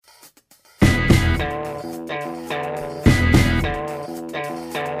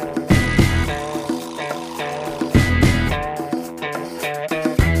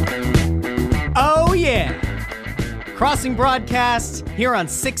Crossing broadcast here on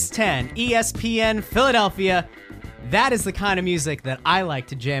 610 ESPN Philadelphia. That is the kind of music that I like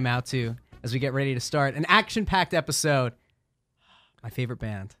to jam out to as we get ready to start an action-packed episode. My favorite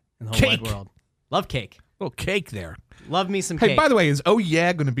band in the whole wide world. Love Cake. A little cake there. Love me some Hey, cake. by the way, is Oh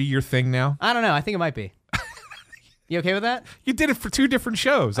Yeah going to be your thing now? I don't know. I think it might be. You okay with that? You did it for 2 different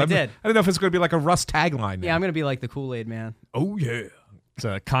shows. I did. I don't know if it's going to be like a Russ tagline now. Yeah, I'm going to be like the Kool-Aid man. Oh yeah. It's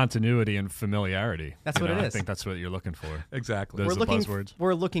a continuity and familiarity. That's what it is. I think that's what you're looking for. Exactly. Those are the buzzwords.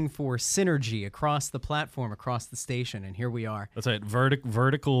 We're looking for synergy across the platform, across the station, and here we are. That's right.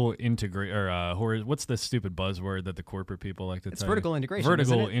 Vertical integrate or what's the stupid buzzword that the corporate people like to It's say? vertical integration,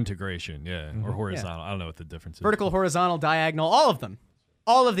 Vertical isn't it? integration, yeah, or horizontal. I don't know what the difference is. Vertical, horizontal, diagonal, all of them.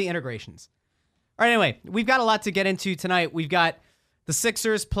 All of the integrations. All right, anyway, we've got a lot to get into tonight. We've got the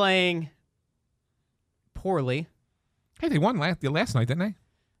Sixers playing poorly Hey, they won last night, didn't they?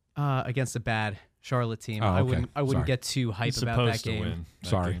 against a bad Charlotte team. Oh, I okay. wouldn't Sorry. get too hyped He's about supposed that to game. win. that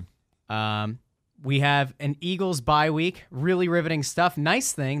Sorry. game. We have an Eagles bye week. Really riveting stuff.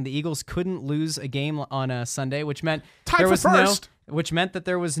 Nice thing, the Eagles couldn't lose a game on a Sunday, which meant Tied there for was first. which meant that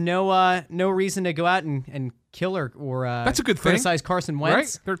there was no reason to go out and kill or That's a good thing. criticize Carson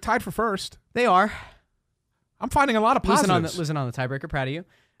Wentz. Right? They're tied for first. They are I'm finding a lot of positives. losing on the tiebreaker. Proud of you.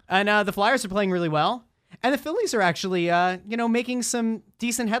 And the Flyers are playing really well, and the Phillies are actually making some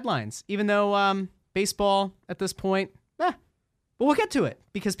decent headlines, even though baseball at this point. But we'll get to it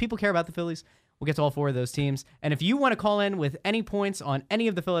because people care about the Phillies. We'll get to all 4 of those teams. And if you want to call in with any points on any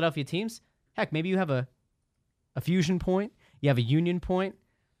of the Philadelphia teams, heck, maybe you have a fusion point, you have a union point.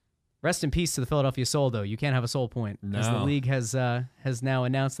 Rest in peace to the Philadelphia Soul, though. You can't have a Soul point, as the No. league has now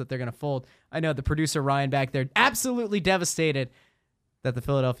announced that they're going to fold. I know the producer Ryan back there absolutely devastated that the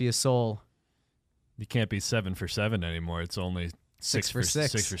Philadelphia Soul. You can't be 7 for 7 anymore. It's only 6 for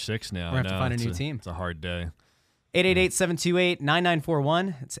 6. 6 for 6 now. We're gonna have to I know. find a It's new team. It's a hard day.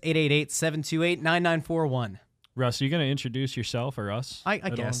 888-728-9941. It's 888-728-9941. Russ, are you going to introduce yourself or us? I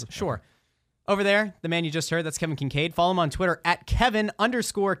at all? guess. Sure. Over there, the man you just heard, that's Kevin Kincaid. Follow him on Twitter at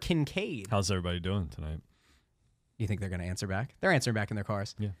Kevin_Kincaid. How's everybody doing tonight? You think they're going to answer back? They're answering back in their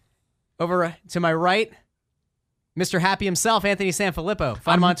cars. Yeah. Over to my right, Mr. Happy himself, Anthony Sanfilippo.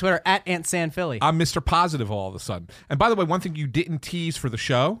 Find him on Twitter at AntSanPhilly. I'm Mr. Positive all of a sudden. And by the way, one thing you didn't tease for the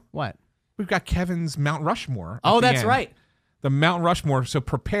show, What? we've got Kevin's Mount Rushmore. at Oh, the that's end. right. The Mount Rushmore. So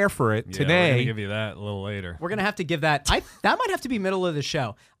prepare for it Yeah, We're today. going to give you that a little later. We're going to have to give that. That might have to be middle of the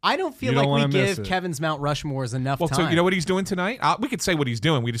show. I don't feel You don't like we wanna miss give it. Kevin's Mount Rushmores enough Well, time. so you know what he's doing tonight? We could say what he's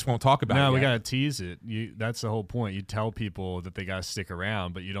doing. We just won't talk about it. No, we yet. got to tease it. That's the whole point. You tell people that they got to stick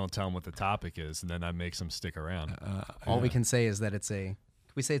around, but you don't tell them what the topic is, and then that makes them stick around. All we can say is that can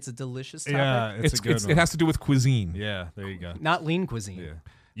we say it's a delicious topic? Yeah, it's a good one. It has to do with cuisine. Yeah, there you go. Not lean cuisine. Yeah.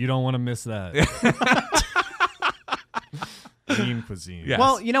 You don't want to miss that. Lean cuisine. Yeah.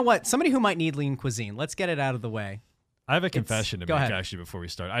 Well, you know what? Somebody who might need lean cuisine. Let's get it out of the way. I have a confession to Go make ahead. actually before we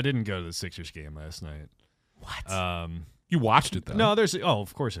start. I didn't go to the Sixers game last night. What? You watched it though. No,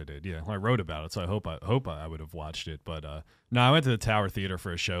 of course I did. Yeah, I wrote about it, so I hope I would have watched it. But no, I went to the Tower Theater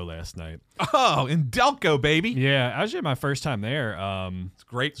for a show last night. Oh, in Delco, baby. Yeah, actually my first time there. It's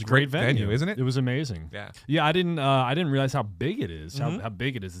great. It's a great venue, isn't it? It was amazing. Yeah. Yeah, I didn't realize how big it is. How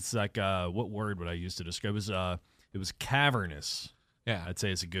big it is. It's like what word would I use to describe? It was cavernous. Yeah. I'd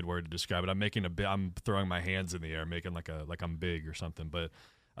say it's a good word to describe it. I'm throwing my hands in the air, making like I'm big or something. But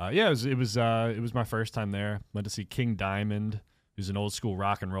yeah, it was my first time there. Went to see King Diamond, who's an old school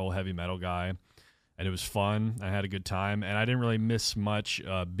rock and roll heavy metal guy, and it was fun. I had a good time, and I didn't really miss much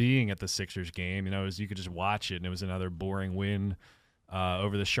being at the Sixers game. You know, you could just watch it, and it was another boring win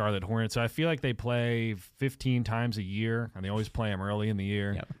over the Charlotte Hornets. So I feel like they play 15 times a year, and they always play them early in the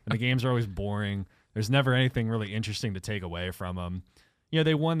year, Yep. and the games are always boring. There's never anything really interesting to take away from them. You know,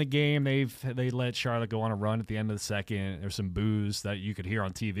 they won the game. They let Charlotte go on a run at the end of the second. There's some boos that you could hear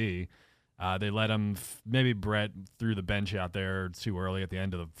on TV. They let them, maybe Brett threw the bench out there too early at the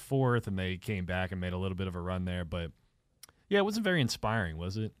end of the fourth, and they came back and made a little bit of a run there. But, yeah, it wasn't very inspiring,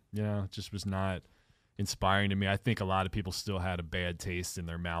 was it? You know, it just was not inspiring to me. I think a lot of people still had a bad taste in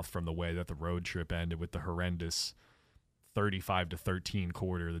their mouth from the way that the road trip ended with the horrendous 35-13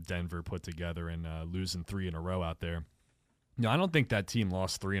 quarter that Denver put together and losing 3 in a row out there. No, I don't think that team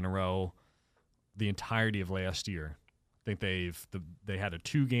lost 3 in a row the entirety of last year. I think they had a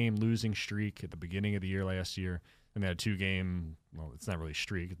 2-game losing streak at the beginning of the year last year, and they had a 2-game. Well, it's not really a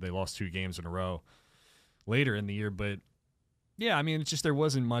streak. They lost 2 games in a row later in the year, but yeah, I mean, it's just there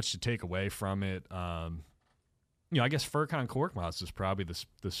wasn't much to take away from it. You know, I guess Furkan Korkmaz is probably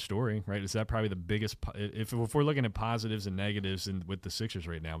the story, right? Is that probably the biggest? If we're looking at positives and negatives with the Sixers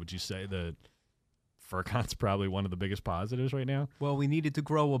right now, would you say that Furkan's probably one of the biggest positives right now. Well, we needed to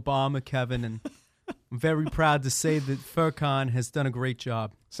grow Obama, Kevin, and I'm very proud to say that Furkan has done a great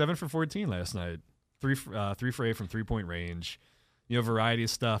job. 7 for 14 last night. 3 for 8 from 3-point range. Variety of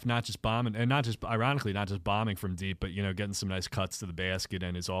stuff, not just bombing, and not just, ironically, not just bombing from deep, but, getting some nice cuts to the basket,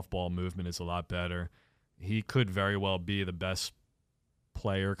 and his off-ball movement is a lot better. He could very well be the best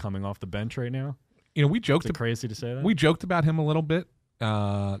player coming off the bench right now. We joked. Is it crazy to say that? We joked about him a little bit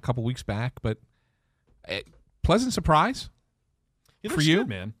a couple weeks back, but pleasant surprise for you, good,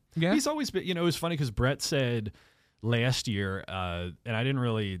 man. Yeah, he's always been. It was funny because Brett said last year, and I didn't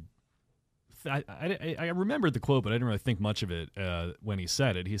really. I remembered the quote, but I didn't really think much of it when he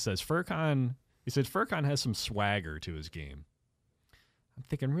said it. He says Furkan has some swagger to his game. I'm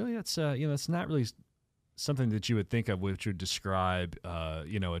thinking, really, that's that's not really something that you would think of, which would describe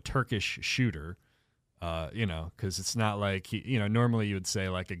a Turkish shooter. Because it's not like normally you would say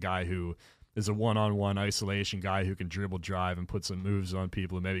like a guy who is a one-on-one isolation guy who can dribble, drive, and put some moves on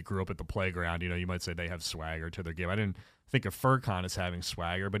people who maybe grew up at the playground. You might say they have swagger to their game. I didn't think of Furkan as having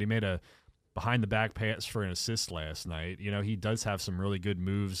swagger, but he made a behind-the-back pass for an assist last night. He does have some really good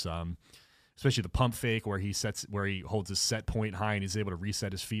moves, especially the pump fake where he holds his set point high and he's able to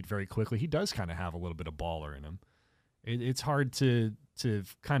reset his feet very quickly. He does kind of have a little bit of baller in him. It's hard to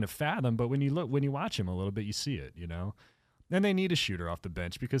kind of fathom, but when you watch him a little bit, you see it. And they need a shooter off the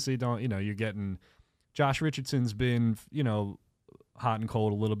bench because they don't. You're getting Josh Richardson's been hot and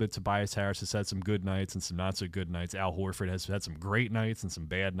cold a little bit. Tobias Harris has had some good nights and some not so good nights. Al Horford has had some great nights and some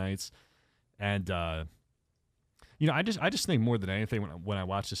bad nights. And I just think more than anything when I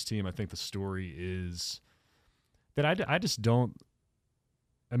watch this team, I think the story is that I just don't.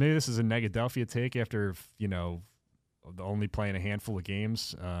 And maybe this is a Negadelphia take after only playing a handful of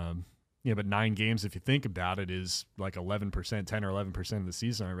games. But 9 games, if you think about it, is like 11%, 10 or 11% of the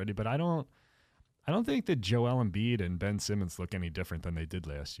season already. But I don't think that Joel Embiid and Ben Simmons look any different than they did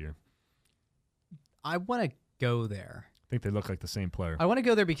last year. I want to go there. I think they look like the same player. I want to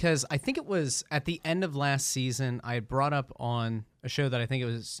go there because I think it was at the end of last season, I had brought up on a show that I think it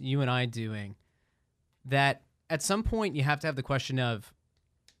was you and I doing, that at some point you have to have the question of,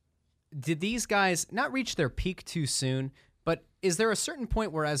 did these guys not reach their peak too soon? But is there a certain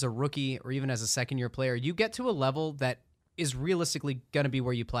point where as a rookie or even as a second-year player, you get to a level that is realistically going to be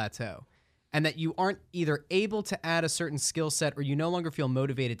where you plateau and that you aren't either able to add a certain skill set or you no longer feel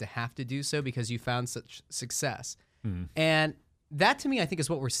motivated to have to do so because you found such success? And that, to me, I think is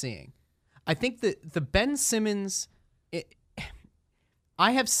what we're seeing. I think that the Ben Simmons,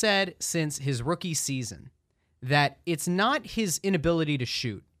 I have said since his rookie season that it's not his inability to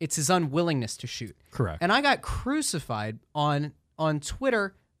shoot, it's his unwillingness to shoot. Correct. And I got crucified on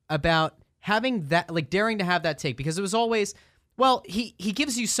Twitter about having that, like daring to have that take, because it was always, well, he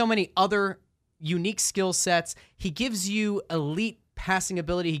gives you so many other unique skill sets. He gives you elite passing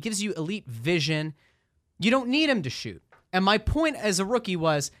ability. He gives you elite vision. You don't need him to shoot. And my point as a rookie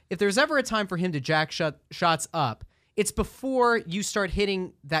was, if there's ever a time for him to jack shots up, it's before you start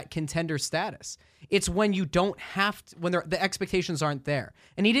hitting that contender status. It's when you don't have to, when the expectations aren't there.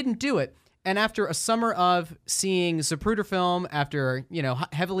 And he didn't do it. And after a summer of seeing Zapruder film, after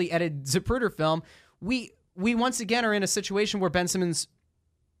heavily edited Zapruder film, we once again are in a situation where Ben Simmons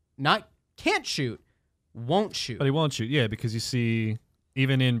can't shoot, won't shoot. But he won't shoot, yeah, because you see,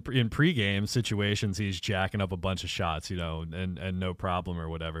 even in pregame situations, he's jacking up a bunch of shots, and no problem or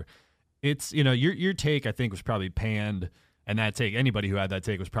whatever. It's, your take, I think, was probably panned, and that take, anybody who had that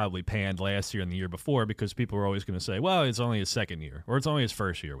take was probably panned last year and the year before because people were always going to say, well, it's only his second year or it's only his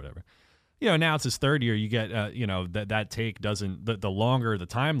first year or whatever. Now it's his third year. You get, that take doesn't, the longer the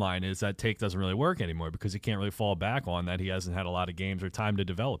timeline is, that take doesn't really work anymore because he can't really fall back on that. He hasn't had a lot of games or time to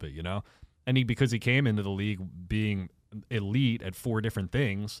develop it, And because he came into the league being elite at 4 different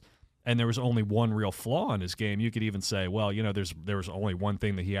things, and there was only one real flaw in his game, you could even say, well, there was only one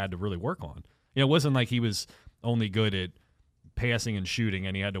thing that he had to really work on. It wasn't like he was only good at passing and shooting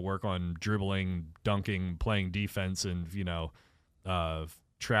and he had to work on dribbling, dunking, playing defense, and,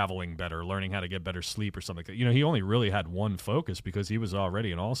 traveling better, learning how to get better sleep or something. He only really had one focus because he was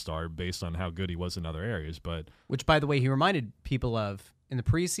already an all-star based on how good he was in other areas. But which, by the way, he reminded people of in the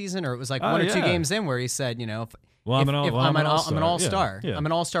preseason, or it was like 1 or 2 games in where he said, I'm an all-star. Yeah. I'm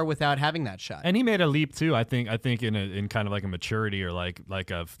an all-star without having that shot. And he made a leap too. I think in kind of like a maturity or like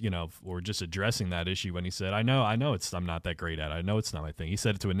a or just addressing that issue when he said, I'm not that great at it. I know it's not my thing. He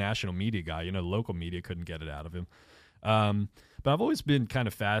said it to a national media guy. Local media couldn't get it out of him. But I've always been kind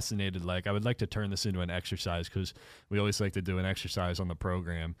of fascinated. Like, I would like to turn this into an exercise because we always like to do an exercise on the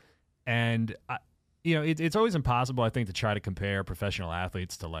program, and it's always impossible, I think, to try to compare professional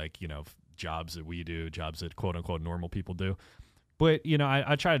athletes to jobs that we do, jobs that quote unquote normal people do. But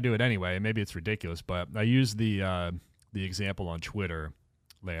I try to do it anyway. Maybe it's ridiculous, but I used the example on Twitter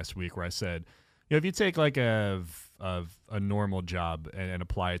last week where I said, if you take like a normal job and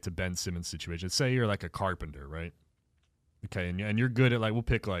apply it to Ben Simmons' situation, say you're like a carpenter, right? Okay, and you're good at like, we'll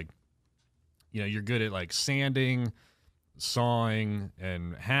pick like, you're good at like sanding, sawing,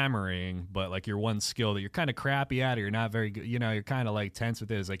 and hammering, but like your one skill that you're kind of crappy at, or you're not very good, you're kind of like tense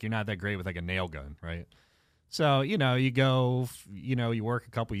with it, is like you're not that great with like a nail gun, right? So, you go, you work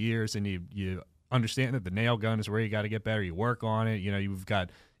a couple years and you understand that the nail gun is where you got to get better. You work on it. You've got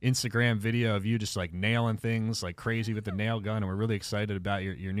Instagram video of you just like nailing things like crazy with the nail gun. And we're really excited about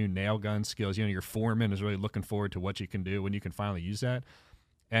your new nail gun skills. Your foreman is really looking forward to what you can do when you can finally use that.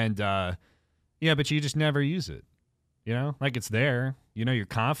 And, but you just never use it, like it's there, you're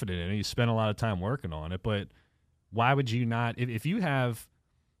confident in it. You spend a lot of time working on it, but why would you not, if you have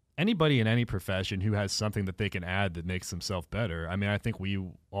anybody in any profession who has something that they can add that makes themselves better, I mean, I think we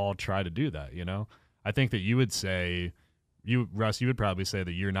all try to do that, I think that you would say, Russ, you would probably say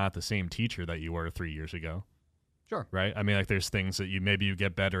that you're not the same teacher that you were 3 years ago. Sure. Right? I mean, like there's things that you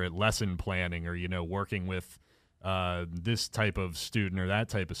get better at lesson planning or, working with this type of student or that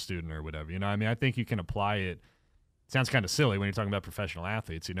type of student or whatever. I mean, I think you can apply it. It sounds kind of silly when you're talking about professional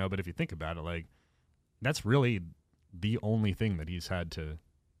athletes, but if you think about it, like that's really the only thing that he's had to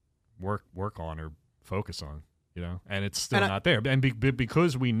work on or focus on, and it's still not there. And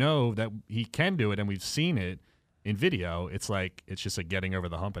because we know that he can do it and we've seen it in video, it's just like getting over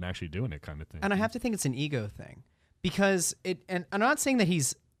the hump and actually doing it kind of thing. And I have to think it's an ego thing because and I'm not saying that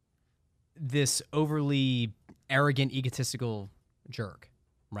he's this overly arrogant, egotistical jerk,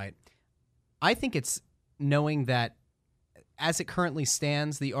 right? I think it's knowing that as it currently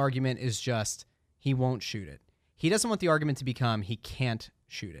stands, the argument is just he won't shoot it. He doesn't want the argument to become he can't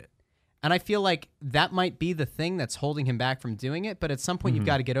shoot it. And I feel like that might be the thing that's holding him back from doing it, but at some point you've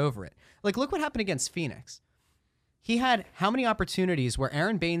got to get over it. Like, look what happened against Phoenix. He had how many opportunities where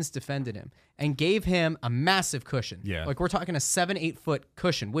Aaron Baines defended him and gave him a massive cushion? Yeah. Like, we're talking a 7-8 foot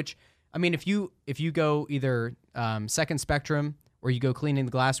cushion, which, I mean, if you go either second spectrum or you go cleaning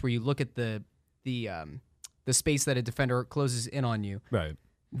the glass where you look at the space that a defender closes in on you. Right.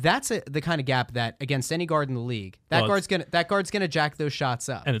 That's the kind of gap that against any guard in the league, that guard's gonna jack those shots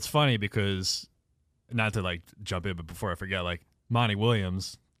up. And it's funny because, not to like jump in, but before I forget, like Monty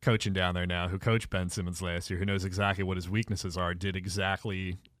Williams coaching down there now, who coached Ben Simmons last year, who knows exactly what his weaknesses are, did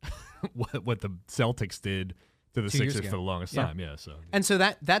exactly what the Celtics did to the Sixers for the longest time. Yeah. So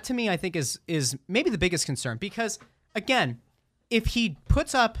that to me, I think is maybe the biggest concern because again, if he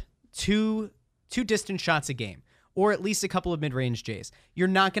puts up two distant shots a game, or at least a couple of mid-range J's, you're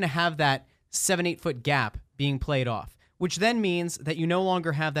not going to have that 7-8 foot gap being played off, which then means that you no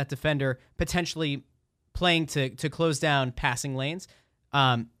longer have that defender potentially playing to close down passing lanes.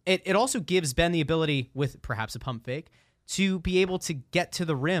 It also gives Ben the ability, with perhaps a pump fake, to be able to get to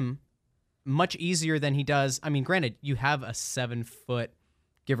the rim much easier than he does. I mean, granted, you have a 7 foot,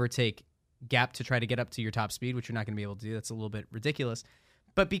 give or take, gap to try to get up to your top speed, which you're not going to be able to do. That's a little bit ridiculous.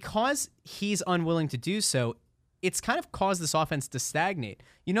 But because he's unwilling to do so, it's kind of caused this offense to stagnate.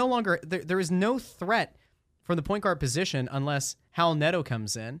 You no longer, there is no threat from the point guard position unless Hal Neto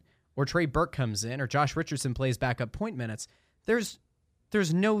comes in, or Trey Burke comes in, or Josh Richardson plays backup point minutes. There's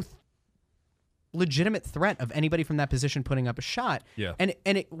no legitimate threat of anybody from that position putting up a shot. Yeah.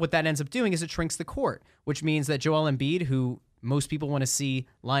 And what that ends up doing is it shrinks the court, which means that Joel Embiid, who most people want to see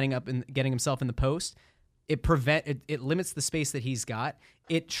lining up and getting himself in the post, it limits the space that he's got.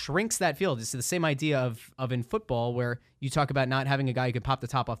 It shrinks that field. It's the same idea of in football where you talk about not having a guy who can pop the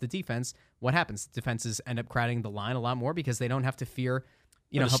top off the defense. What happens? Defenses end up crowding the line a lot more because they don't have to fear,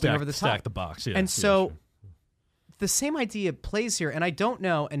 helping over the top. Stack the box. Yeah. And so the same idea plays here. And I don't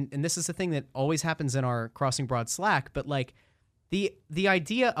know, and this is the thing that always happens in our Crossing Broad Slack, but like the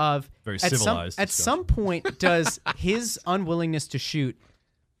idea of very civilized at some point, does his unwillingness to shoot,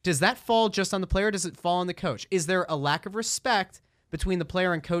 does that fall just on the player? Or does it fall on the coach? Is there a lack of respect between the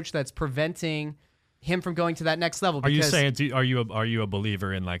player and coach that's preventing him from going to that next level? Are you saying? Are you a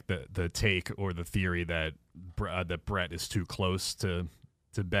believer in like the take or the theory that Brett is too close to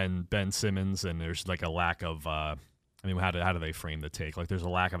Ben Simmons and there's like a lack of? I mean, how do they frame the take? Like, there's a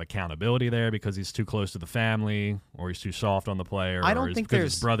lack of accountability there because he's too close to the family, or he's too soft on the player. I don't think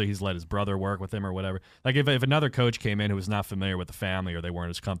there's his brother. He's let his brother work with him, or whatever. Like, if another coach came in who was not familiar with the family, or they weren't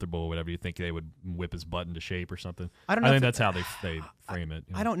as comfortable, or whatever, you think they would whip his butt into shape or something? I don't know. I think that's how they frame it.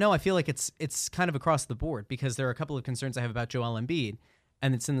 I don't know. I feel like it's kind of across the board because there are a couple of concerns I have about Joel Embiid,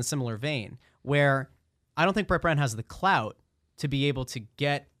 and it's in the similar vein where I don't think Brett Brown has the clout to be able to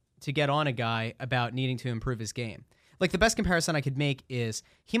get to get on a guy about needing to improve his game. Like, the best comparison I could make is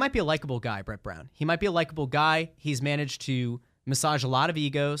he might be a likable guy, Brett Brown. He might be a likable guy. He's managed to massage a lot of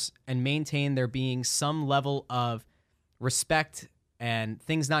egos and maintain there being some level of respect and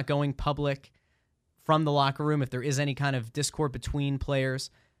things not going public from the locker room if there is any kind of discord between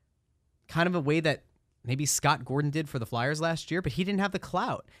players, kind of a way that maybe Scott Gordon did for the Flyers last year, but he didn't have the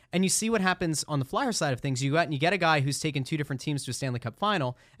clout. And you see what happens on the Flyers side of things. You go out and you get a guy who's taken 2 different teams to a Stanley Cup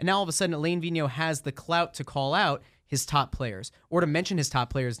final, and now all of a sudden Alain Vigneault has the clout to call out his top players or to mention his top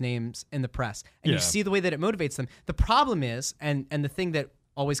players' names in the press. And you see the way that it motivates them. The problem is, and the thing that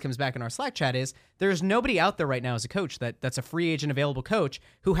always comes back in our Slack chat is, there's nobody out there right now as a coach that's a free agent available coach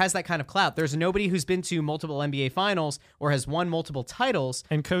who has that kind of clout. There's nobody who's been to multiple NBA finals or has won multiple titles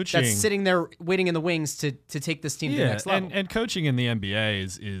and coaching that's sitting there waiting in the wings to take this team to the next level. And coaching in the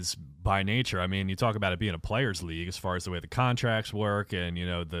NBA is by nature. I mean, you talk about it being a players' league as far as the way the contracts work and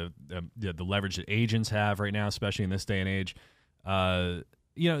the leverage that agents have right now, especially in this day and age.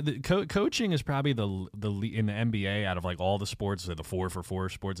 The coaching is probably the in the NBA out of like all the sports, or the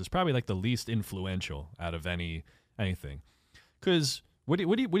 4-for-4 sports, is probably like the least influential out of anything. Because what are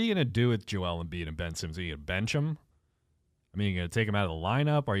you gonna do with Joel Embiid and Ben Simmons? Are you gonna bench them? I mean, are you gonna take them out of the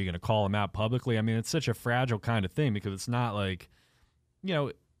lineup? Are you gonna call them out publicly? I mean, it's such a fragile kind of thing because it's not like,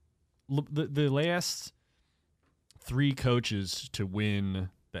 the last 3 coaches to win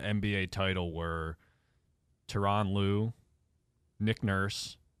the NBA title were Tyronn Lue, Nick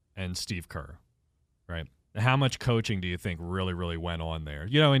Nurse, and Steve Kerr, right? How much coaching do you think really, really went on there?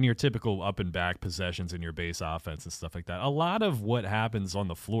 In your typical up and back possessions in your base offense and stuff like that. A lot of what happens on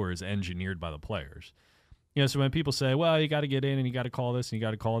the floor is engineered by the players. So when people say, well, you got to get in and you got to call this and you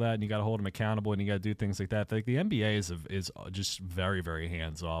got to call that and you got to hold them accountable and you got to do things like that, like the NBA is just very, very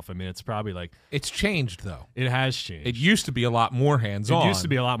hands off. I mean, it's probably like... It's changed, though. It has changed. It used to be a lot more hands-on. It used to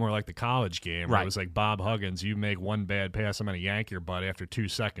be a lot more like the college game. Where Right. It was like Bob Huggins, you make one bad pass, I'm going to yank your butt after 2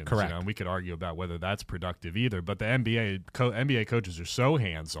 seconds. Correct. And we could argue about whether that's productive either. But the NBA coaches are so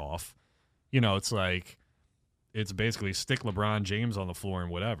hands-off. It's like... It's basically stick LeBron James on the floor and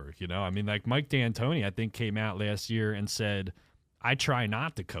whatever, I mean, like Mike D'Antoni, I think, came out last year and said, I try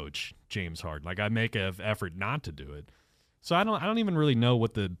not to coach James Harden. Like, I make an effort not to do it. So I don't even really know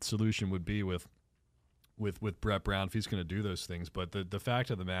what the solution would be with Brett Brown if he's going to do those things. But the fact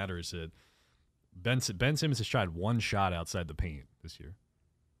of the matter is that Ben Simmons has tried 1 shot outside the paint this year.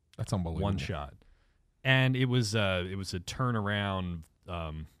 That's unbelievable. 1 shot. And it was a turnaround.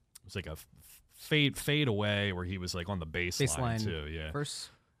 It was like a fade away where he was like on the baseline too. Yeah.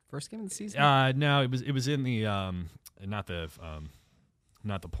 First game of the season? No, it was in the not the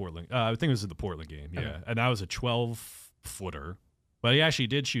Portland. I think it was in the Portland game. Yeah. Okay. And that was a 12-footer. But he actually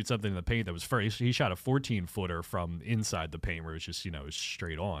did shoot something in the paint that was first. He shot a 14-footer from inside the paint where it was just, it was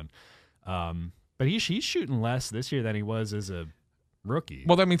straight on. But he's shooting less this year than he was as a rookie.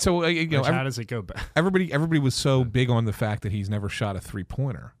 Well, I mean, so how does it go back? Everybody was so big on the fact that he's never shot a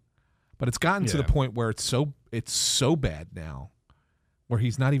 3-pointer. But it's gotten to the point where it's so bad now, where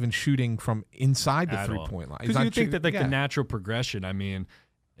he's not even shooting from inside the 3-point line. Because you think that the natural progression. I mean,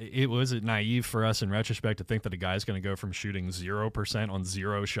 it was naive for us in retrospect to think that a guy's going to go from shooting 0% on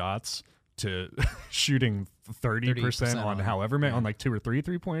 0 shots to shooting 30% on however many, on like 2 or 3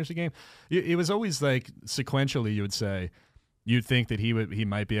 3-pointers a game. It was always like sequentially you would say. You'd think that he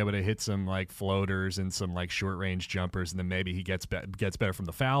might be able to hit some like floaters and some like short range jumpers, and then maybe he gets better from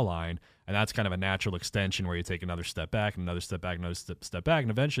the foul line, and that's kind of a natural extension where you take another step back, and another step back, another step back,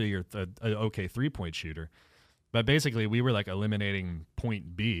 and eventually you're an okay 3-point shooter. But basically, we were like eliminating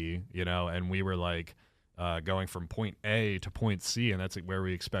point B, and we were like going from point A to point C, and that's like where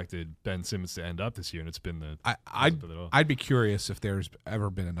we expected Ben Simmons to end up this year, and it's been the. I'd be curious if there's ever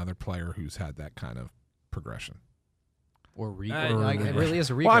been another player who's had that kind of progression. It really is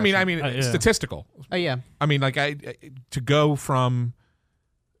a regression. Well, I mean, it's statistical. Oh yeah. I mean, like to go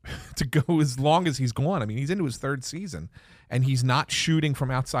as long as he's gone. I mean, he's into his 3rd season, and he's not shooting from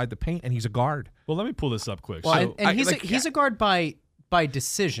outside the paint, and he's a guard. Well, let me pull this up quick. Well, he's a guard by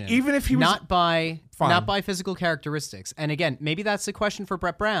decision, even if he was not by physical characteristics. And again, maybe that's the question for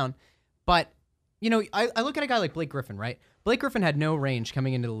Brett Brown, but I look at a guy like Blake Griffin, right? Blake Griffin had no range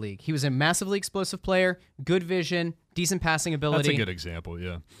coming into the league. He was a massively explosive player, good vision, decent passing ability. That's a good example,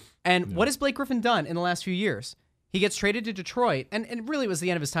 yeah. And what has Blake Griffin done in the last few years? He gets traded to Detroit, and really it was the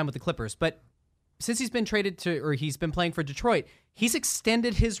end of his time with the Clippers, but since he's been he's been playing for Detroit, he's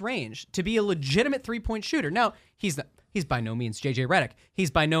extended his range to be a legitimate 3-point shooter. Now, he's by no means JJ Redick. He's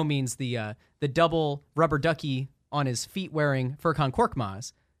by no means the double rubber ducky on his feet wearing Furkan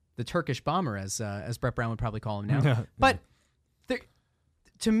Korkmaz, the Turkish bomber, as Brett Brown would probably call him now. But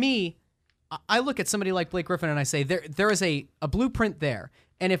to me, I look at somebody like Blake Griffin and I say there is a blueprint there.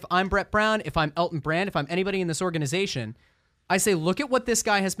 And if I'm Brett Brown, if I'm Elton Brand, if I'm anybody in this organization, I say, look at what this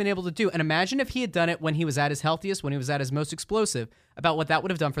guy has been able to do. And imagine if he had done it when he was at his healthiest, when he was at his most explosive, about what that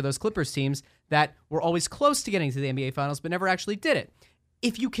would have done for those Clippers teams that were always close to getting to the NBA Finals but never actually did it.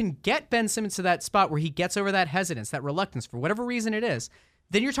 If you can get Ben Simmons to that spot where he gets over that hesitance, that reluctance, for whatever reason it is,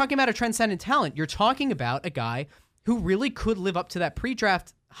 then you're talking about a transcendent talent. You're talking about a guy who really could live up to that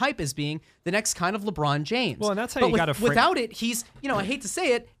pre-draft hype as being the next kind of LeBron James. Well, and that's how you got to without it, he's, I hate to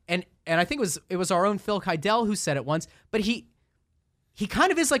say it, and I think it was our own Phil Kydell who said it once, but he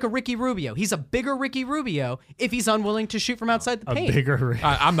kind of is like a Ricky Rubio. He's a bigger Ricky Rubio if he's unwilling to shoot from outside the paint. A bigger.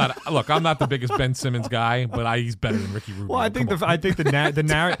 I'm not the biggest Ben Simmons guy, but he's better than Ricky Rubio. Well, I think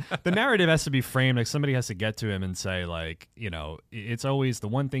the narrative has to be framed like somebody has to get to him and say like, it's always the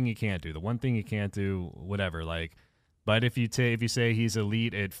one thing you can't do, whatever. Like, but if you say he's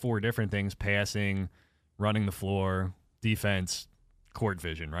elite at 4 different things: passing, running the floor, defense, court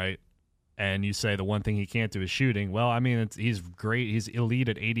vision, right? And you say the one thing he can't do is shooting. Well, I mean, he's great. He's elite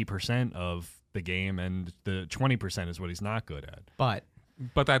at 80% of the game, and the 20% is what he's not good at. But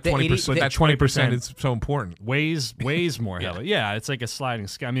that 20%, that 20% is so important. Weighs more heavily. Yeah, it's like a sliding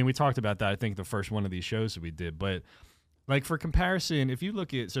scale. I mean, we talked about that, I think, the first one of these shows that we did. But, like, for comparison, if you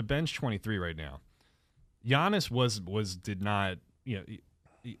look at – so Ben's 23 right now. Giannis did not –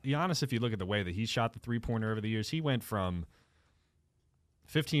 Giannis, if you look at the way that he shot the three-pointer over the years, he went from –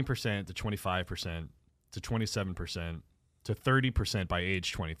 15% to 25% to 27% to 30% by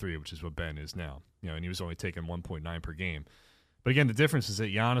age 23, which is what Ben is now. And he was only taking 1.9 per game. But again, the difference is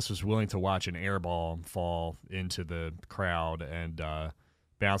that Giannis was willing to watch an air ball fall into the crowd and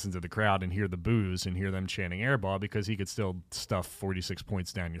bounce into the crowd and hear the boos and hear them chanting air ball because he could still stuff 46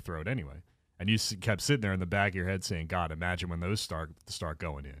 points down your throat anyway. And you kept sitting there in the back of your head saying, God, imagine when those start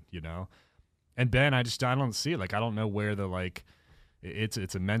going in, And Ben, I don't see it. Like, I don't know where the, like,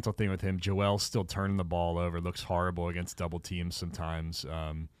 it's a mental thing with him. Joel's still turning the ball over, looks horrible against double teams sometimes.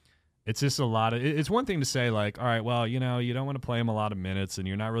 It's just a lot of – it's one thing to say, like, all right, well, you don't want to play him a lot of minutes and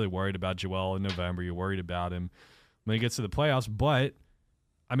you're not really worried about Joel in November. You're worried about him when he gets to the playoffs. But,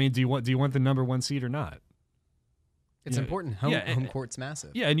 I mean, do you want the number 1 seed or not? It's important. Home court's massive.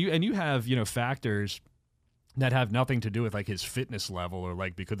 Yeah, and you have, factors that have nothing to do with, like, his fitness level or,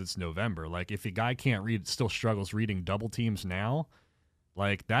 like, because it's November. Like, if a guy can't read – still struggles reading double teams now –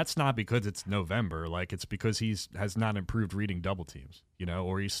 like, that's not because it's November. Like, it's because has not improved reading double teams,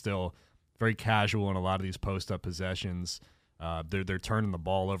 or he's still very casual in a lot of these post-up possessions. They're turning the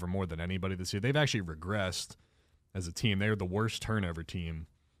ball over more than anybody this year. They've actually regressed as a team. They're the worst turnover team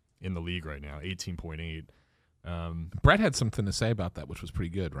in the league right now, 18.8. Brett had something to say about that, which was pretty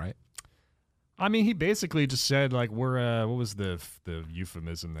good, right? I mean, he basically just said, like, we're what was the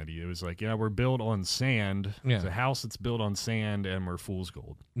euphemism that it was like, we're built on sand. Yeah. It's a house that's built on sand, and we're fool's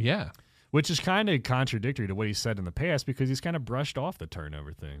gold. Yeah. Which is kind of contradictory to what he said in the past because he's kind of brushed off the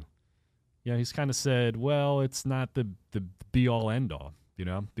turnover thing. He's kind of said, well, it's not the be-all, end-all,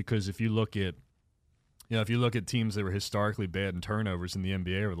 because if you look at teams that were historically bad in turnovers in the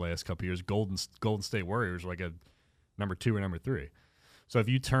NBA over the last couple of years, Golden State Warriors were like a number 2 or number 3. So if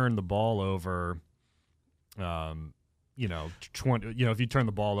you turn the ball over, if you turn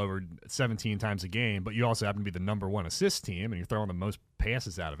the ball over 17 times a game, but you also happen to be the number 1 assist team and you're throwing the most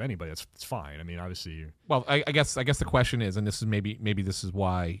passes out of anybody, it's fine. I mean, obviously. Well, I guess the question is, and this is maybe this is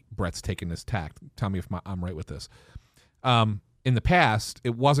why Brett's taking this tact. Tell me if I'm right with this. In the past,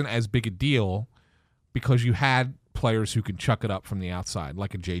 it wasn't as big a deal because you had players who could chuck it up from the outside,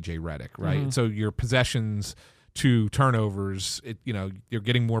 like a JJ Redick, right? Mm-hmm. So your possessions to turnovers, you're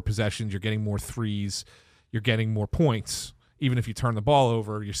getting more possessions, you're getting more threes, you're getting more points. Even if you turn the ball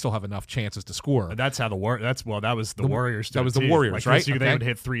over, you still have enough chances to score. That's how that was the Warriors. That was the Warriors, right? They would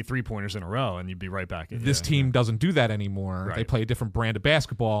hit three pointers in a row, and you'd be right back in. This team doesn't do that anymore. Right. They play a different brand of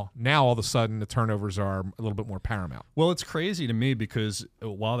basketball. Now, all of a sudden, the turnovers are a little bit more paramount. Well, it's crazy to me because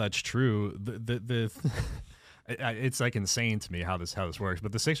while that's true, it's like insane to me how this works.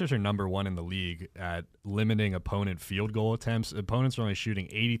 But the Sixers are number 1 in the league at limiting opponent field goal attempts. Opponents are only shooting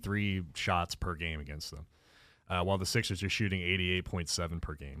 83 shots per game against them, while the Sixers are shooting 88.7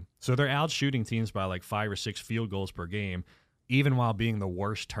 per game. So they're out shooting teams by like 5 or 6 field goals per game, even while being the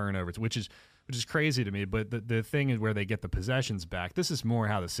worst turnovers, which is crazy to me. But the thing is where they get the possessions back. This is more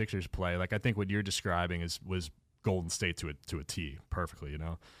how the Sixers play. Like, I think what you're describing was Golden State to a T perfectly,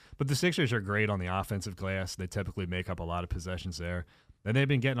 But the Sixers are great on the offensive glass. They typically make up a lot of possessions there. then they've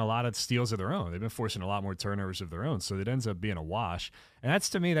been getting a lot of steals of their own. They've been forcing a lot more turnovers of their own, so it ends up being a wash. And that's,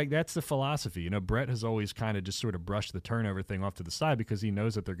 to me, like, that's the philosophy. You know, Brett has always kind of just sort of brushed the turnover thing off to the side because he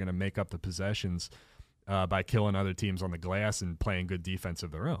knows that they're going to make up the possessions by killing other teams on the glass and playing good defense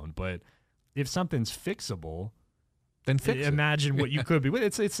of their own. But if something's fixable, then fix imagine what you could be.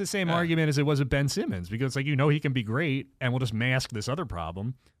 It's the same argument as it was with Ben Simmons, because like, you know, he can be great and we'll just mask this other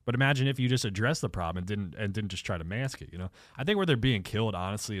problem. But imagine if you just address the problem and didn't just try to mask it. You know, I think where they're being killed,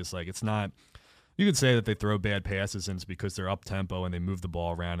 honestly, is like, it's not. You could say that they throw bad passes and it's because they're up tempo and they move the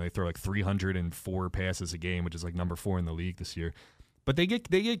ball around and they throw like 304 passes a game, which is like number 4 in the league this year. But they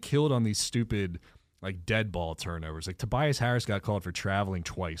get killed on these stupid like dead ball turnovers. Like Tobias Harris got called for traveling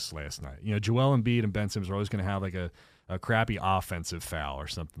twice last night. You know, Joel Embiid and Ben Simmons are always going to have like a crappy offensive foul or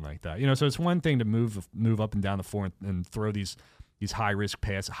something like that. You know, so it's one thing to move up and down the floor and throw these high risk,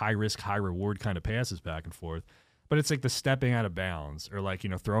 high reward kind of passes back and forth. But it's like the stepping out of bounds or like, you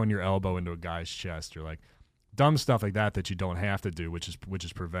know, throwing your elbow into a guy's chest or like dumb stuff like that you don't have to do, which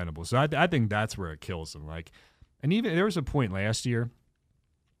is preventable. So I think that's where it kills them. Like, and even there was a point last year,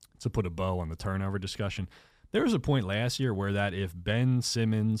 to put a bow on the turnover discussion, there was a point last year where that if Ben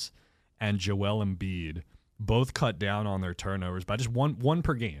Simmons and Joel Embiid both cut down on their turnovers by just one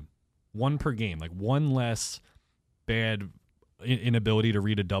per game, like one less bad inability to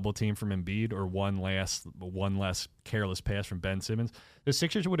read a double team from Embiid or one less careless pass from Ben Simmons, the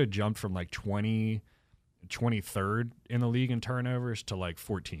Sixers would have jumped from like 23rd in the league in turnovers to like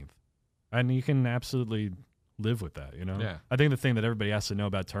 14th. And you can absolutely live with that, you know? Yeah. I think the thing that everybody has to know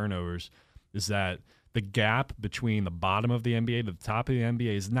about turnovers is that the gap between the bottom of the NBA to the top of the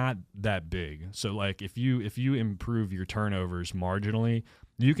NBA is not that big. So like if you improve your turnovers marginally,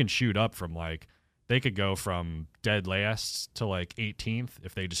 you can shoot up from like, they could go from dead last to like 18th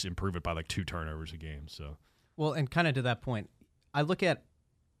if they just improve it by like 2 turnovers a game. So, well, and kind of to that point, I look at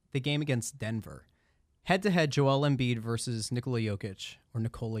the game against Denver. Head-to-head, Joel Embiid versus Nikola Jokic, or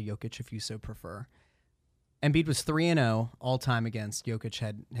Nikola Jokic if you so prefer. Embiid was 3-0 all-time against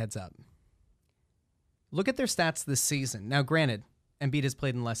Jokic heads up. Look at their stats this season. Now, granted, Embiid has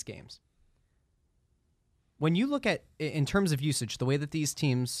played in less games. When you look at, in terms of usage, the way that these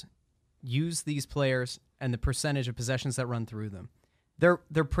teams use these players and the percentage of possessions that run through them, they're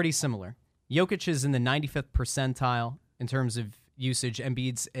pretty similar. Jokic is in the 95th percentile in terms of usage.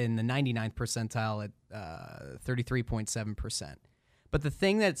 Embiid's in the 99th percentile at 33.7%. But the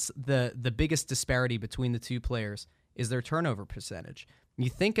thing that's the biggest disparity between the two players is their turnover percentage. You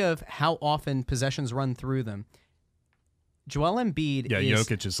think of how often possessions run through them. Joel Embiid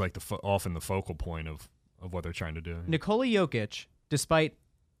Jokic is like often the focal point of what they're trying to do. Nikola Jokic, despite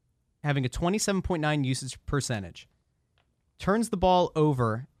having a 27.9 usage percentage, turns the ball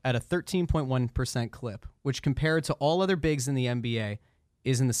over at a 13.1% clip, which compared to all other bigs in the NBA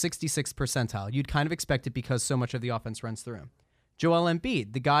is in the 66th percentile. You'd kind of expect it because so much of the offense runs through him. Joel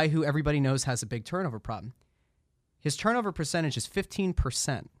Embiid, the guy who everybody knows has a big turnover problem, his turnover percentage is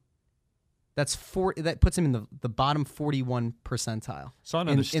 15%. That puts him in the bottom 41 percentile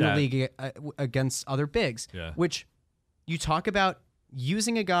in the league against other bigs. Yeah. Which you talk about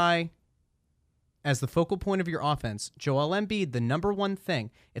using a guy as the focal point of your offense. Joel Embiid, the number one thing,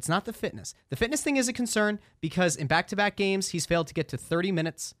 it's not the fitness. The fitness thing is a concern because in back-to-back games, he's failed to get to 30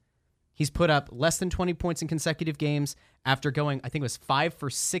 minutes. He's put up less than 20 points in consecutive games after going, I think it was 5 for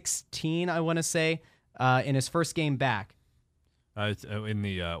 16, I want to say, in his first game back. I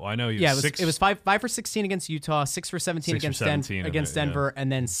know he was it was 5 for 16 against Utah, 6 for 17 against Denver,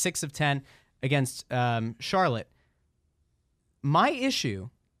 and then 6 of 10 against Charlotte. My issue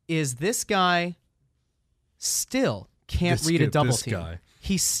is this guy still can't read a double team.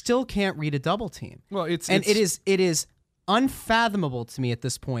 He still can't read a double team. Well, it is unfathomable to me at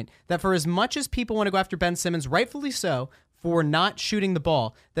this point that for as much as people want to go after Ben Simmons, rightfully so, for not shooting the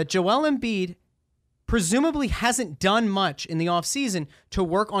ball, that Joel Embiid presumably hasn't done much in the offseason to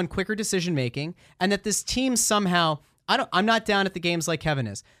work on quicker decision-making, and that this team somehow, I'm not down at the games like Kevin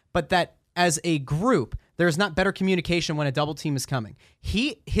is, but that as a group, there's not better communication when a double team is coming.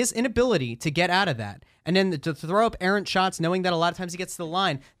 His inability to get out of that, and then to throw up errant shots, knowing that a lot of times he gets to the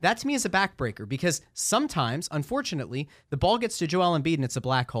line, that to me is a backbreaker because sometimes, unfortunately, the ball gets to Joel Embiid and it's a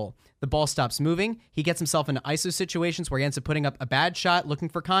black hole. The ball stops moving. He gets himself into ISO situations where he ends up putting up a bad shot, looking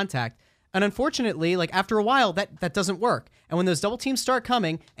for contact. And unfortunately, like after a while, that doesn't work. And when those double teams start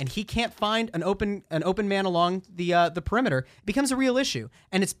coming, and he can't find an open man along the perimeter, it becomes a real issue.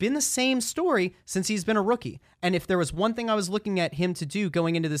 And it's been the same story since he's been a rookie. And if there was one thing I was looking at him to do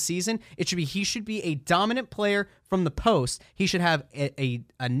going into the season, he should be a dominant player from the post. He should have a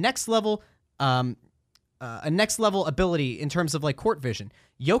next level a next level ability in terms of like court vision.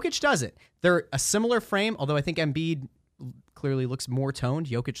 Jokic does it. They're a similar frame, although I think Embiid clearly looks more toned.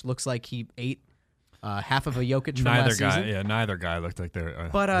 Jokic looks like he ate half of a Jokic from last season. Neither guy looked like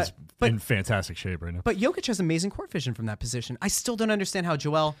they're in fantastic shape right now. But Jokic has amazing court vision from that position. I still don't understand how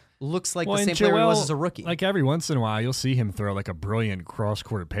Joel looks like the and same player he Joel, was as a rookie. Like every once in a while, you'll see him throw like a brilliant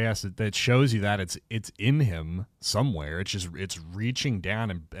cross-court pass that shows you that it's in him somewhere. It's reaching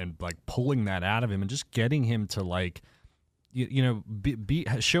down and like pulling that out of him and just getting him to like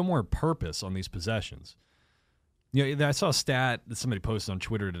show more purpose on these possessions. I saw a stat that somebody posted on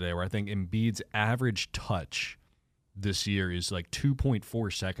Twitter today where I think Embiid's average touch this year is like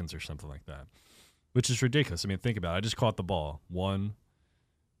 2.4 seconds or something like that, which is ridiculous. I mean, think about it. I just caught the ball. 1,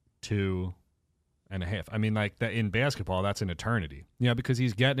 2.5. I mean, like that in basketball, that's an eternity. Because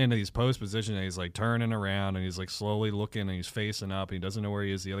he's getting into these post positions and he's like turning around and he's like slowly looking and he's facing up and he doesn't know where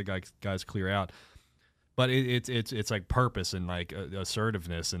he is. The other guys clear out. But it's like purpose and like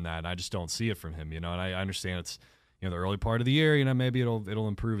assertiveness in that. And I just don't see it from him, And I understand it's the early part of the year. Maybe it'll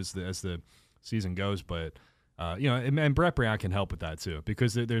improve as the season goes. But and Brett Brown can help with that too,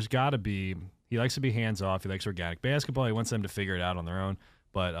 because there's got to be. He likes to be hands off. He likes organic basketball. He wants them to figure it out on their own.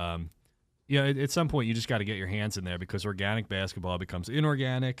 But at some point you just got to get your hands in there, because organic basketball becomes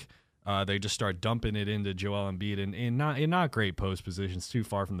inorganic. They just start dumping it into Joel Embiid in not great post positions, too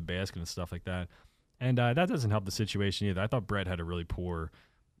far from the basket and stuff like that. And that doesn't help the situation either. I thought Brett had a really poor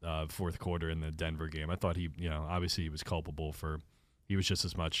fourth quarter in the Denver game. I thought he obviously he was culpable he was just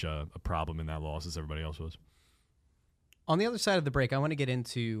as much a problem in that loss as everybody else was. On the other side of the break, I want to get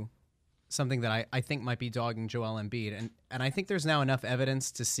into something that I think might be dogging Joel Embiid. And I think there's now enough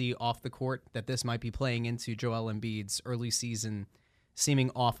evidence to see off the court that this might be playing into Joel Embiid's early season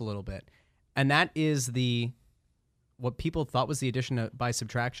seeming off a little bit. And that is what people thought was the addition by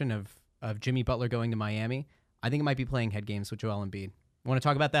subtraction of Jimmy Butler going to Miami. I think it might be playing head games with Joel Embiid. I want to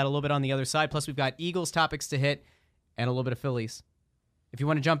talk about that a little bit on the other side. Plus, we've got Eagles topics to hit and a little bit of Phillies. If you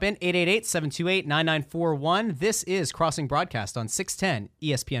want to jump in, 888-728-9941. This is Crossing Broadcast on 610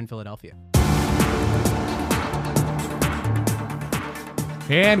 ESPN Philadelphia.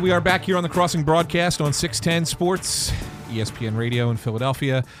 And we are back here on the Crossing Broadcast on 610 Sports, ESPN Radio in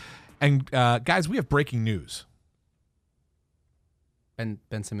Philadelphia. And guys, we have breaking news.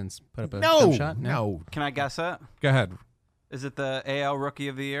 Ben Simmons put up a jump shot? No. Can I guess it? Go ahead. Is it the AL Rookie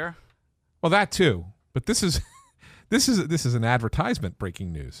of the Year? Well, that too. But this is an advertisement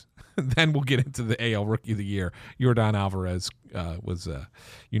breaking news. Then we'll get into the AL Rookie of the Year. Yordan Alvarez was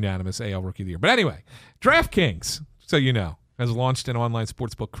unanimous AL Rookie of the Year. But anyway, DraftKings, so you know, has launched an online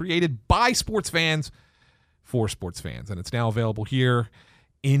sportsbook created by sports fans for sports fans. And it's now available here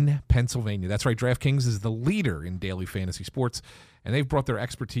in Pennsylvania. That's right. DraftKings is the leader in daily fantasy sports, and they've brought their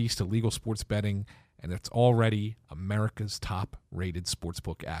expertise to legal sports betting, and it's already America's top-rated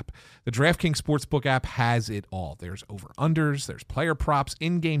sportsbook app. The DraftKings Sportsbook app has it all. There's over-unders, there's player props,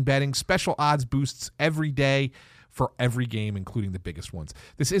 in-game betting, special odds boosts every day for every game, including the biggest ones.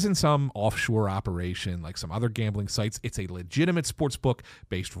 This isn't some offshore operation like some other gambling sites. It's a legitimate sportsbook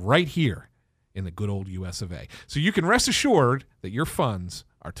based right here in the good old US of A. So you can rest assured that your funds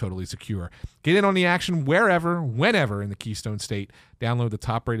are totally secure. Get in on the action wherever, whenever in the Keystone State. Download the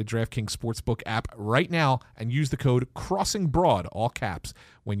top-rated DraftKings Sportsbook app right now and use the code CrossingBroad, all caps,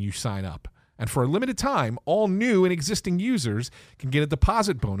 when you sign up. And for a limited time, all new and existing users can get a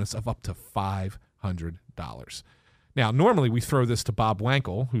deposit bonus of up to $500. Now, normally we throw this to Bob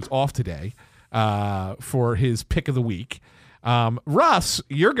Wankel, who's off today, for his pick of the week. Russ,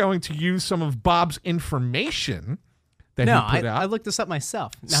 you're going to use some of Bob's information that he put out. I looked this up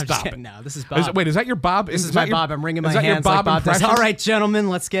myself. No, Stop I'm just kidding. it. No, this is Bob. Wait, is that your Bob? This is my Bob. I'm wringing my that your hands like Bob does. impression? All right, gentlemen,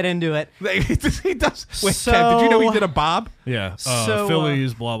 let's get into it. He does. Wait, So- Kev, did you know he did a Bob? Yeah. So,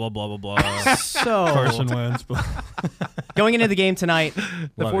 Phillies, blah, blah, blah, blah, blah. So, Carson Wentz. going into the game tonight, the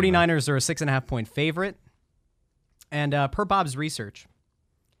Love you, man. 49ers are a 6.5-point favorite. And per Bob's research,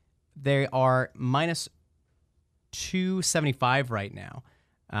 they are minus 275 right now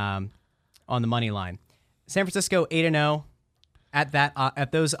on the money line. San Francisco 8-0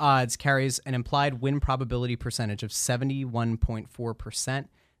 at those odds carries an implied win probability percentage of 71.4%.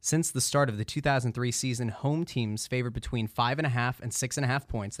 Since the start of the 2003 season, home teams favored between 5.5 and 6.5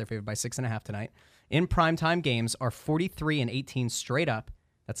 points. They're favored by 6.5 tonight. In primetime games are 43-18 straight up.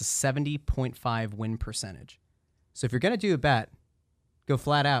 That's a 70.5 win percentage. So if you're going to do a bet, go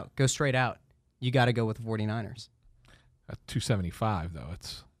flat out, go straight out. You got to go with the 49ers. At 275, though,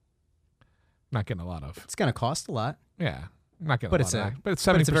 it's not getting a lot of. It's going to cost a lot. Yeah, not getting But a it's lot a- of. But it's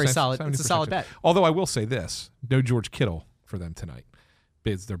 70%. but it's a very solid- it's a 70% solid chance. bet. Although I will say this: no George Kittle for them tonight.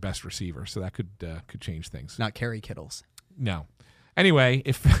 bids their best receiver, so that could change things. Not Kerry Kittles. No. Anyway,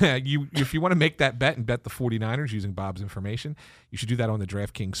 if you want to make that bet and bet the 49ers using Bob's information, you should do that on the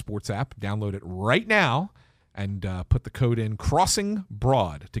DraftKings Sports app. Download it right now and put the code in Crossing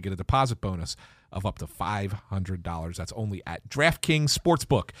Broad to get a deposit bonus of up to $500. That's only at DraftKings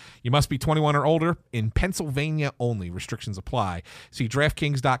Sportsbook. You must be 21 or older in Pennsylvania only. Restrictions apply. See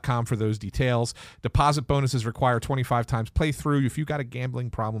DraftKings.com for those details. Deposit bonuses require 25 times playthrough. If you've got a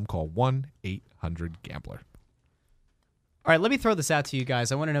gambling problem, call 1-800-GAMBLER. All right, let me throw this out to you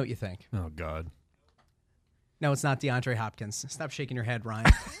guys. I want to know what you think. Oh, God. No, it's not DeAndre Hopkins. Stop shaking your head, Ryan.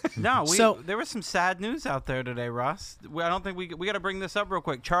 No, So- there was some sad news out there today, Russ. I don't think we got to bring this up real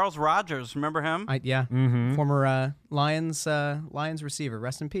quick. Charles Rogers, remember him? Yeah, Mm-hmm. former Lions receiver.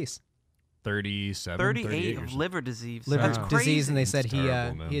 Rest in peace. 37, 38 38 of years. liver disease. Liver That's crazy. disease, and they said It's he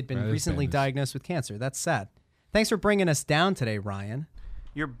terrible, man. he had been That is recently bad news. diagnosed with cancer. That's sad. Thanks for bringing us down today, Ryan.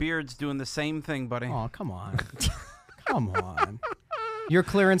 Your beard's doing the same thing, buddy. Oh, come on. Come on. Your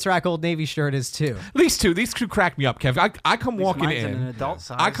clearance rack Old Navy shirt is too. These two crack me up, Kev. I come At least walking mine's in an in. adult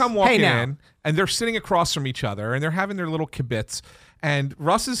size. I come walking now. in, and they're sitting across from each other, and they're having their little kibitz. And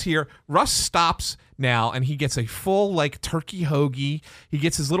Russ is here. Russ stops now, and he gets a full turkey hoagie. He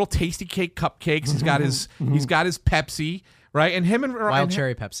gets his little tasty cake cupcakes. He's got his Pepsi. Right, and him and Wild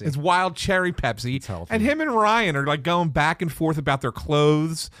cherry Pepsi. It's wild cherry Pepsi, healthy. and him and Ryan are going back and forth about their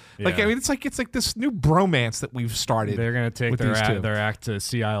clothes. I Yeah. mean, it's like this new bromance that we've started. They're going to take with their these two. their act to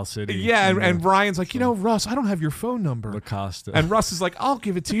Sea Isle City. Yeah, and Ryan's like, Russ, I don't have your phone number. Lacoste. And Russ is like, I'll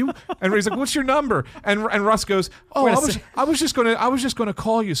give it to you. And he's like, what's your number? And Russ goes, oh, I was just gonna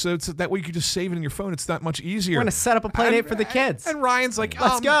call you so that way you could just save it in your phone. It's that much easier. We're gonna set up a play date for the kids. And Ryan's like,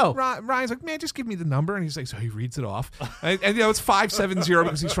 Let's go. Ryan's like, man, just give me the number. And he's like, so he reads it off. and it's 570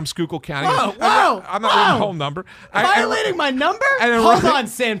 because he's from Schuylkill County. Whoa, I'm not reading the whole number. Violating my number? and then Hold Ryan- on,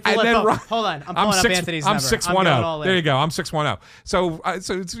 San and then Filippo. Ryan- Hold on. I'm pulling up Anthony's I'm number. 610. going all in. There you go. I'm 610. So it's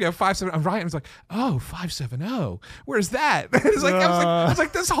 570. And Ryan's like, oh, 570. Where's that? I was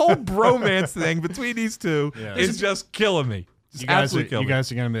like, this whole bromance thing between these two Yeah. is just killing me. Just absolutely killing me. are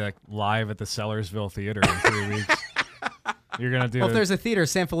going to be live at the Sellersville Theater in 3 weeks. You're going to do Well, if there's a theater,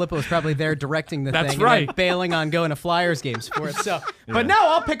 San Filippo is probably there directing the That's thing right. and then bailing on going to Flyers games for it. So, But no,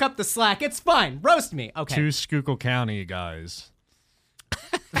 I'll pick up the slack. It's fine. Roast me. Okay. two Schuylkill County guys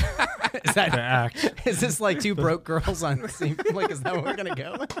Is, to act. is this like two broke girls on the same? Is that where we're gonna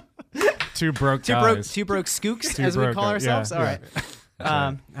go? Two broke Two guys. broke skooks, Two as we broke call guys. Yeah, ourselves. All right.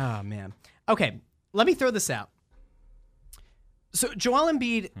 Oh man. Okay. Let me throw this out. So Joel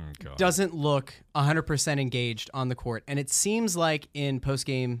Embiid God. doesn't look 100% engaged on the court, and it seems like in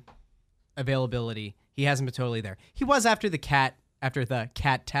post-game availability, he hasn't been totally there. He was after the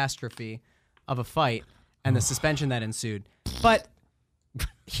catastrophe of a fight and the suspension that ensued, but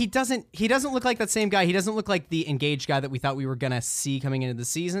he doesn't look like that same guy. He doesn't look like the engaged guy that we thought we were gonna see coming into the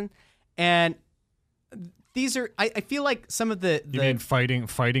season, and these are I feel like some of the You mean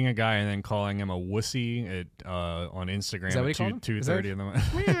fighting a guy and then calling him a wussy on Instagram Is that what he at called him? 2:30 in the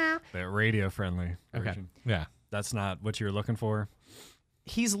morning? That radio friendly Okay. version. Yeah. That's not what you're looking for.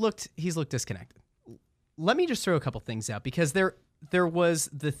 he's looked disconnected. Let me just throw a couple things out because there was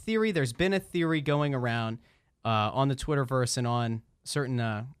the theory. There's been a theory going around on the Twitterverse and on certain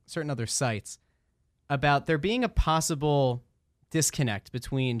other sites about there being a possible disconnect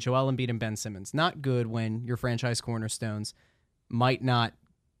between Joel Embiid and Ben Simmons. Not good when your franchise cornerstones might not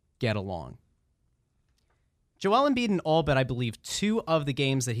get along. Joel Embiid in all but I believe 2 of the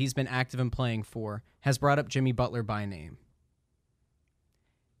games that he's been active in playing for has brought up Jimmy Butler by name.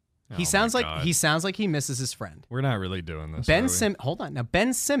 He Oh, sounds my like God. he misses his friend. We're not really doing this. Ben are we? Hold on. Now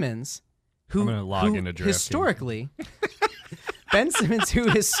Ben Simmons, who, I'm gonna log who into DraftKings. historically Ben Simmons, who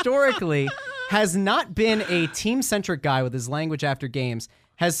historically has not been a team-centric guy with his language after games,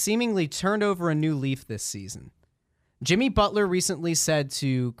 has seemingly turned over a new leaf this season. Jimmy Butler recently said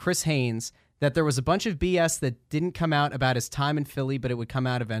to Chris Haynes that there was a bunch of BS that didn't come out about his time in Philly, but it would come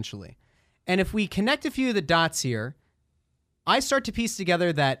out eventually. And if we connect a few of the dots here, I start to piece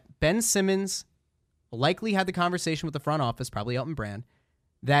together that Ben Simmons likely had the conversation with the front office, probably Elton Brand,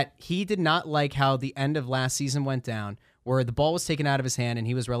 that he did not like how the end of last season went down, where the ball was taken out of his hand and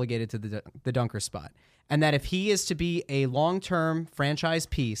he was relegated to the dunker spot. And that if he is to be a long-term franchise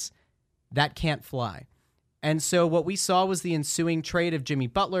piece, that can't fly. And so what we saw was the ensuing trade of Jimmy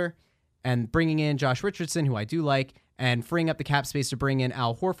Butler and bringing in Josh Richardson, who I do like, and freeing up the cap space to bring in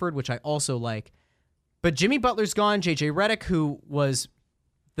Al Horford, which I also like. But Jimmy Butler's gone. JJ Redick, who was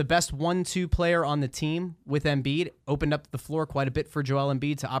the best 1-2 player on the team with Embiid, opened up the floor quite a bit for Joel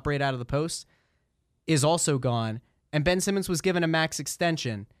Embiid to operate out of the post, is also gone. and Ben Simmons was given a max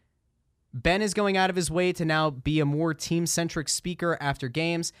extension. Ben is going out of his way to now be a more team-centric speaker after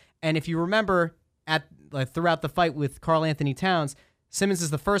games. And if you remember, throughout the fight with Karl Anthony Towns, Simmons is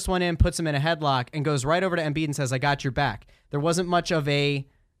the first one in, puts him in a headlock, and goes right over to Embiid and says, "I got your back." There wasn't much of a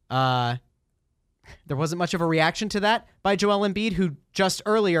reaction to that by Joel Embiid, who just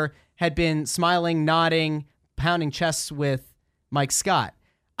earlier had been smiling, nodding, pounding chests with Mike Scott.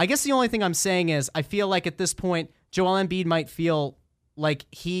 I guess the only thing I'm saying is I feel like at this point, Joel Embiid might feel like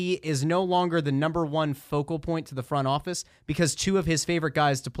he is no longer the number one focal point to the front office because two of his favorite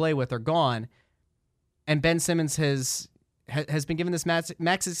guys to play with are gone, and Ben Simmons has been given this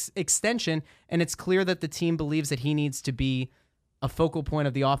max extension, and it's clear that the team believes that he needs to be a focal point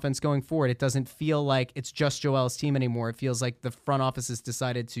of the offense going forward. It doesn't feel like it's just Joel's team anymore. It feels like the front office has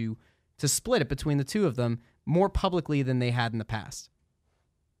decided to split it between the two of them more publicly than they had in the past.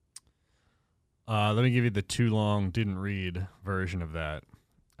 Let me give you the too long, didn't read version of that.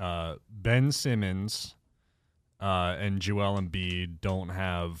 Ben Simmons and Joel Embiid don't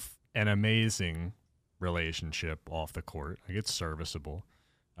have an amazing relationship off the court. Like, it's serviceable.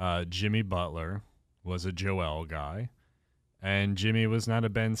 Jimmy Butler was a Joel guy, and Jimmy was not a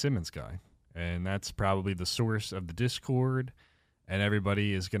Ben Simmons guy. And that's probably the source of the discord, and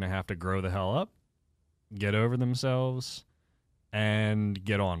everybody is going to have to grow the hell up, get over themselves, and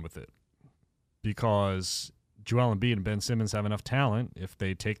get on with it. Because Joel Embiid and Ben Simmons have enough talent, if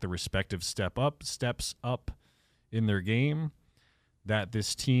they take the respective steps up in their game, that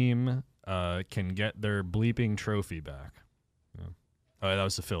this team can get their bleeping trophy back. Yeah. Oh, that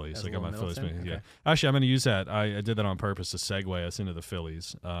was the Phillies. I got my Phillies. Okay. Yeah. Actually, I'm going to use that. I did that on purpose to segue us into the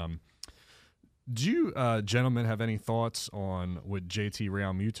Phillies. Do you gentlemen have any thoughts on what JT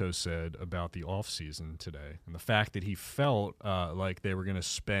Realmuto said about the offseason today and the fact that he felt like they were going to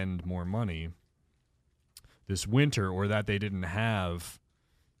spend more money this winter, or that they didn't have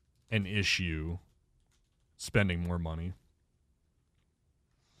an issue spending more money?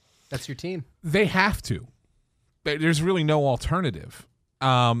 That's your team. They have to. There's really no alternative.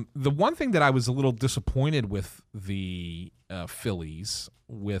 The one thing that I was a little disappointed with the Phillies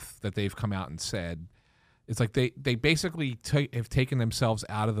that they've come out and said, it's like they basically have taken themselves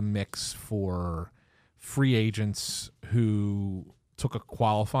out of the mix for free agents who took a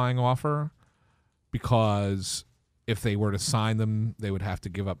qualifying offer, because if they were to sign them, they would have to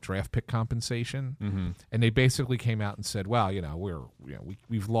give up draft pick compensation. Mm-hmm. And they basically came out and said, well,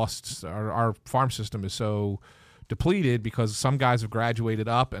 we've lost our farm system is so depleted because some guys have graduated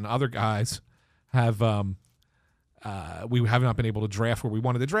up and other guys have we have not been able to draft where we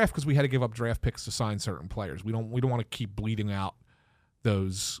wanted to draft because we had to give up draft picks to sign certain players. We don't want to keep bleeding out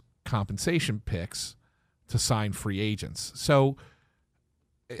those compensation picks to sign free agents. So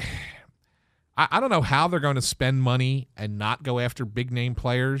I don't know how they're going to spend money and not go after big name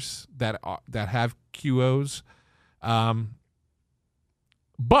players that have QOs.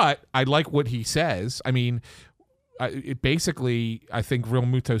 But I like what he says. I mean, it basically, I think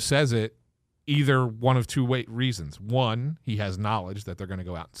Realmuto says it either one of two reasons. One, he has knowledge that they're going to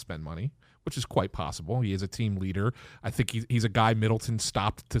go out and spend money, which is quite possible. He is a team leader. I think he's a guy Middleton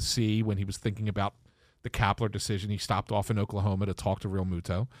stopped to see when he was thinking about the Kapler decision. He stopped off in Oklahoma to talk to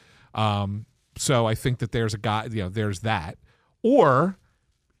Realmuto. So I think that there's a guy, there's that. Or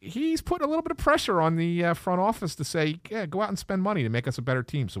he's putting a little bit of pressure on the front office to say, yeah, go out and spend money to make us a better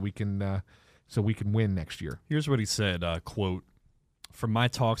team so we can win next year. Here's what he said, quote, "From my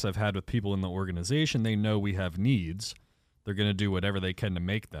talks I've had with people in the organization, they know we have needs. They're going to do whatever they can to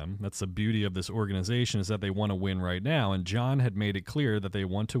make them. That's the beauty of this organization, is that they want to win right now. And John had made it clear that they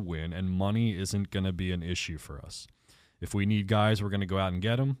want to win, and money isn't going to be an issue for us. If we need guys, we're going to go out and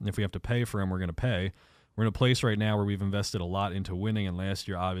get them. And if we have to pay for them, we're going to pay. We're in a place right now where we've invested a lot into winning, and last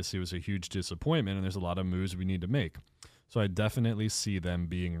year obviously was a huge disappointment, and there's a lot of moves we need to make. So I definitely see them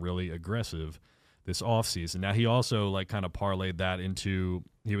being really aggressive this offseason." Now, he also kind of parlayed that into,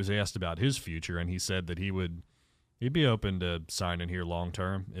 he was asked about his future, and he said that he'd be open to signing here long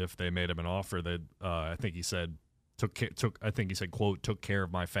term if they made him an offer that I think he said quote, "took care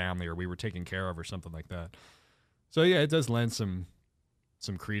of my family," or "we were taken care of," or something like that. So yeah, it does lend some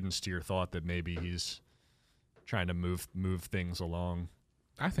credence to your thought that maybe he's trying to move things along.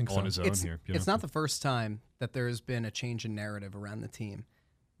 I think on his own here. It's not the first time that there's been a change in narrative around the team.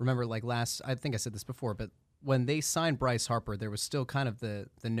 Remember, I think I said this before, but when they signed Bryce Harper, there was still kind of the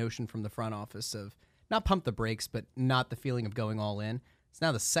notion from the front office of not pump the brakes, but not the feeling of going all in. It's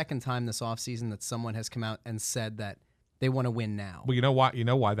now the second time this offseason that someone has come out and said that they want to win now. Well, you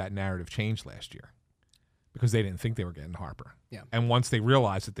know why that narrative changed last year? because they didn't think they were getting Harper. Yeah. And once they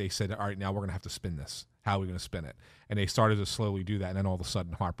realized it, they said, all right, now we're going to have to spin this. How are we going to spin it? And they started to slowly do that. And then all of a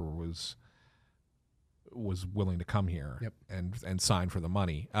sudden Harper was willing to come here Yep. and sign for the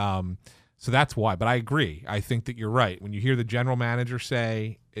money. So that's why. But I agree. I think that you're right. When you hear the general manager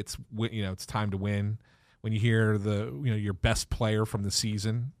say it's time to win, when you hear your best player from the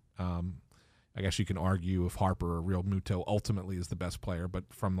season, I guess you can argue if Harper or Real Muto ultimately is the best player, but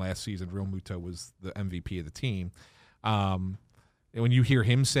from last season, Real Muto was the MVP of the team. And when you hear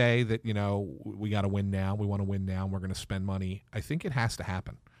him say that, we got to win now, we want to win now, and we're going to spend money, I think it has to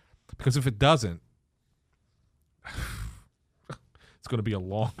happen. Because if it doesn't, it's going to be a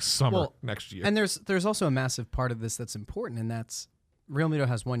long summer next year. And there's also a massive part of this that's important, and that's Real Muto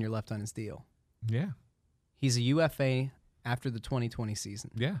has 1 year left on his deal. Yeah. He's a UFA after the 2020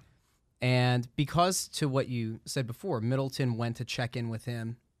 season. Yeah. And because, to what you said before, Middleton went to check in with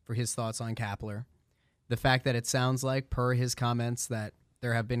him for his thoughts on Kapler, the fact that it sounds like, per his comments, that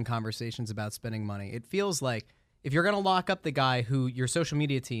there have been conversations about spending money, it feels like if you're going to lock up the guy who your social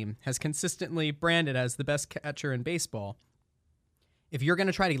media team has consistently branded as the best catcher in baseball, if you're going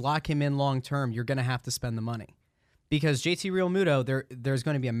to try to lock him in long term, you're going to have to spend the money. Because JT Real Muto, there's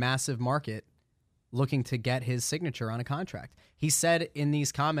going to be a massive market looking to get his signature on a contract. He said in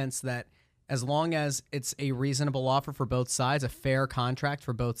these comments that as long as it's a reasonable offer for both sides, a fair contract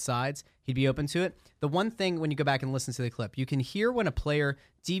for both sides, he'd be open to it. The one thing, when you go back and listen to the clip, you can hear when a player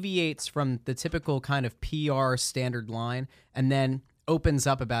deviates from the typical kind of PR standard line and then opens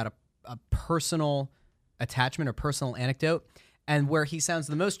up about a personal attachment or personal anecdote, and where he sounds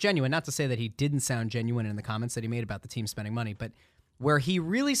the most genuine, not to say that he didn't sound genuine in the comments that he made about the team spending money, but where he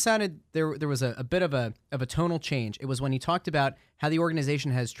really sounded, there was a bit of a tonal change. It was when he talked about how the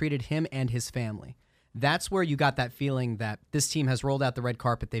organization has treated him and his family. That's where you got that feeling that this team has rolled out the red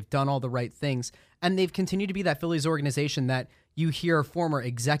carpet, they've done all the right things, and they've continued to be that Phillies organization that you hear former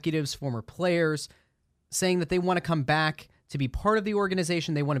executives, former players saying that they want to come back to be part of the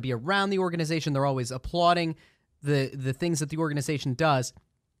organization, they want to be around the organization, they're always applauding the things that the organization does.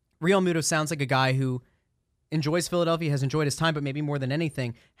 Real Muto sounds like a guy who enjoys Philadelphia, has enjoyed his time, but maybe more than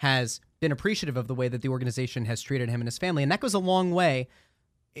anything has been appreciative of the way that the organization has treated him and his family. And that goes a long way.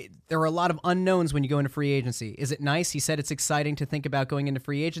 There are a lot of unknowns when you go into free agency. Is it nice? He said it's exciting to think about going into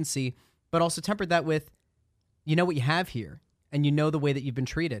free agency, but also tempered that with, you know what you have here, and you know the way that you've been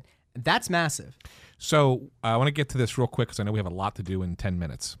treated. That's massive. So I want to get to this real quick because I know we have a lot to do in 10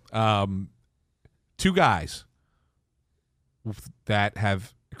 minutes. 2 guys that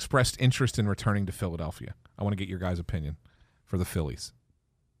have expressed interest in returning to Philadelphia. I want to get your guys' opinion for the Phillies.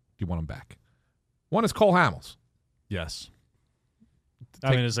 Do you want them back? One is Cole Hamels. Yes.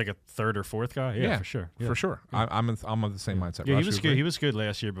 I mean, it's like a third or fourth guy. Yeah, for sure. Yeah. For sure. I'm of the same mindset. Yeah, Russ, he was good. He was good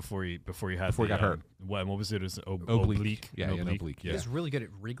last year before he got hurt. What was it? It was oblique. Yeah, oblique. oblique. He was really good at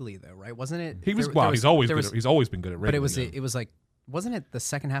Wrigley, though, right? Wasn't it? He was. He's always good. He's always been good at Wrigley. But it was like, wasn't it the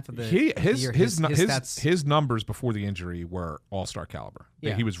second half of the year? His stats, his numbers before the injury were all-star caliber.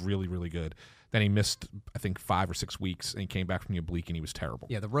 Yeah. He was really, really good. Then he missed, I think, 5 or 6 weeks, and he came back from the oblique, and he was terrible.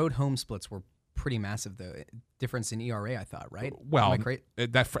 Yeah, the road home splits were pretty massive, though. Difference in ERA, I thought, right? Well,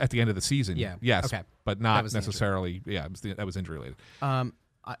 that at the end of the season, yeah, yes, okay, but not necessarily. Yeah, that was injury related.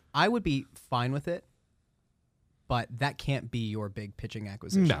 I would be fine with it, but that can't be your big pitching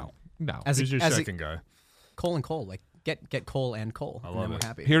acquisition. No. Who's your second guy? Cole and Cole, like get Cole and Cole, and then we're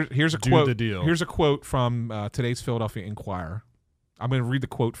happy. Here's a Do quote. the deal. Here's a quote from today's Philadelphia Inquirer. I'm going to read the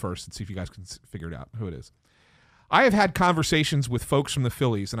quote first and see if you guys can figure it out who it is. I have had conversations with folks from the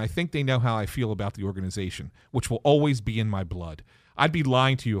Phillies, and I think they know how I feel about the organization, which will always be in my blood. I'd be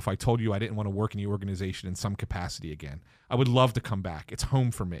lying to you if I told you I didn't want to work in the organization in some capacity again. I would love to come back. It's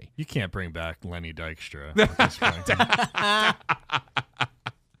home for me. You can't bring back Lenny Dykstra at this point.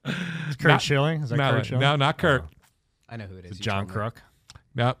 Is Kurt Schilling? Is that Kurt Schilling? No, not Kurt. I know who it is. John Kruk?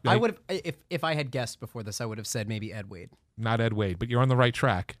 No, I would have if I had guessed before this, I would have said maybe Ed Wade. Not Ed Wade, but you're on the right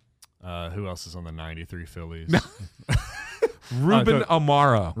track. Who else is on the 93 Phillies? Ruben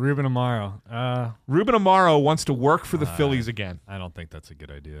Amaro. Ruben Amaro. Ruben Amaro wants to work for the Phillies again. I don't think that's a good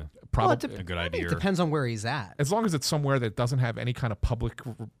idea. Probably a good idea. It depends on where he's at. As long as it's somewhere that doesn't have any kind of public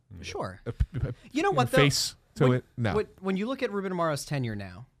Sure. You know what, though? face to it. No. When you look at Ruben Amaro's tenure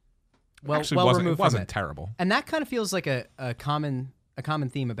now, Actually, removed it wasn't from terrible. And that kind of feels like a common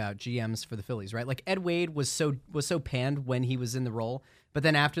theme about GMs for the Phillies, right? Like Ed Wade was so panned when he was in the role, but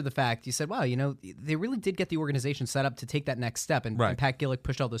then after the fact, you said, "Wow, they really did get the organization set up to take that next step." And Pat Gillick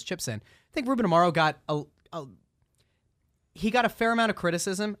pushed all those chips in. I think Ruben Amaro got he got a fair amount of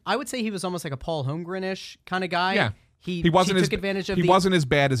criticism. I would say he was almost like a Paul Holmgren-ish kind of guy. Yeah. He wasn't took advantage of he wasn't as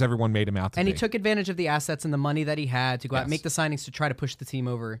bad as everyone made him out to and be. he took advantage of the assets and the money that he had to go out and make the signings to try to push the team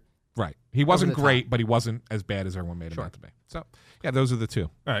over. Right. He wasn't the great, but he wasn't as bad as everyone made him out to be. So, yeah, those are the two.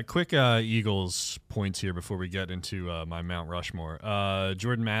 All right, quick Eagles points here before we get into my Mount Rushmore.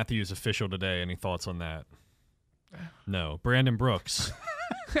 Jordan Matthews official today. Any thoughts on that? No. Brandon Brooks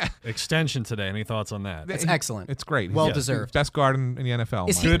extension today. Any thoughts on that? It's excellent. It's great. Well He's deserved. Best guard in the NFL.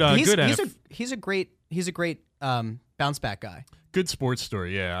 Is Mike. Good, he's, good he's a great bounce back guy. Good sports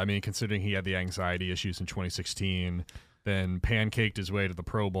story, yeah. I mean, considering he had the anxiety issues in 2016, then pancaked his way to the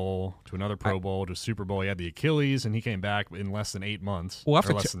Pro Bowl, to another Pro Bowl, to Super Bowl. He had the Achilles, and he came back in less than 8 months. We'll have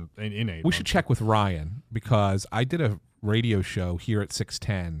to less than in 8 months. We should check with Ryan because I did a radio show here at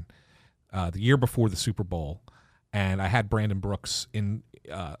 610 the year before the Super Bowl, and I had Brandon Brooks in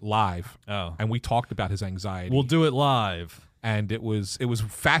live, and we talked about his anxiety. We'll do it live. And it was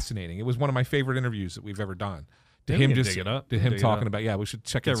fascinating. It was one of my favorite interviews that we've ever done. To Yeah, him we can just dig it up. to We can him dig it talking up. about we should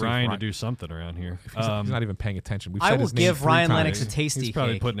check Get and see if Ryan to do something around here. He's not even paying attention. We've I said will his name give 3 Ryan times. Lennox a tasty He's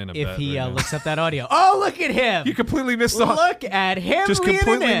probably cake putting in a if bet he right now. looks up that audio. Oh, look at him! You completely missed Look at him! just leaning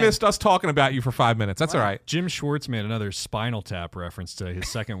completely in. missed us talking about you for 5 minutes. That's all right. Jim Schwartz made another Spinal Tap reference to his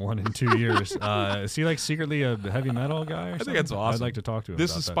second one in 2 years. Is he like secretly a heavy metal guy or something? I think that's awesome. I'd like to talk to him This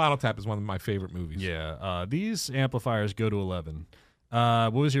about is that. Spinal Tap is one of my favorite movies. Yeah, these amplifiers go to 11.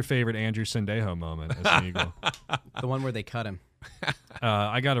 What was your favorite Andrew Sendejo moment as an Eagle? The one where they cut him.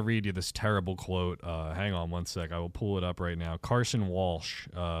 I got to read you this terrible quote. Hang on one sec. I will pull it up right now. Carson Walsh,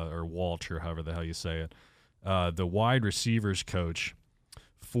 or Walsh, or however the hell you say it, the wide receivers coach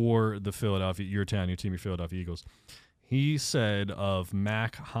for the your team, your Philadelphia Eagles. He said of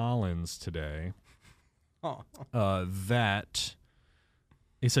Mac Hollins today that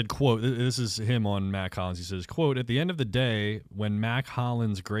he said, quote, this is him on Mac Hollins. He says, quote, at the end of the day, when Mac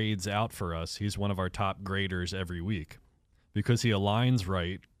Hollins grades out for us, he's one of our top graders every week because he aligns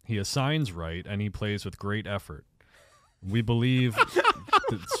right, he assigns right, and he plays with great effort. We believe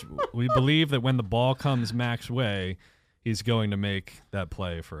that when the ball comes Mac's way, he's going to make that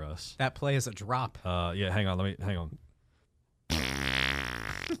play for us. That play is a drop. Yeah, hang on.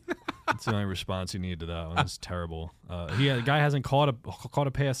 That's the only response you need to that one. It's terrible. The guy hasn't caught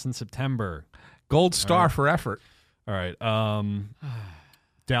a pass since September. Gold star for effort. All right.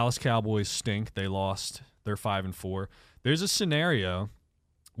 Dallas Cowboys stink. They lost. They're 5-4. There's a scenario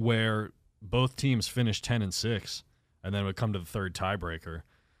where both teams finish 10-6, and then it would come to the third tiebreaker,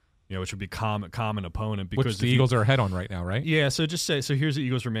 which would be common opponent. Because Which the Eagles are ahead on right now, right? Yeah. So here's the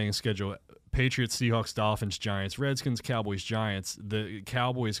Eagles' remaining schedule: Patriots, Seahawks, Dolphins, Giants, Redskins, Cowboys, Giants. The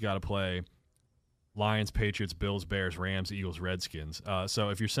Cowboys got to play Lions, Patriots, Bills, Bears, Rams, Eagles, Redskins. So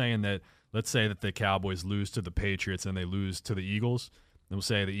if you're saying that, let's say that the Cowboys lose to the Patriots and they lose to the Eagles, then we'll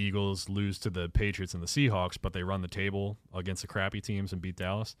say the Eagles lose to the Patriots and the Seahawks, but they run the table against the crappy teams and beat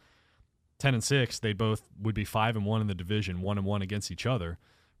Dallas. 10-6, they both would be 5-1 in the division, 1-1 against each other.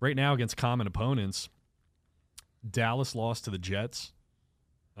 Right now, against common opponents, Dallas lost to the Jets.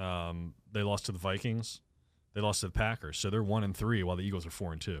 They lost to the Vikings. They lost to the Packers. So they're 1-3, while the Eagles are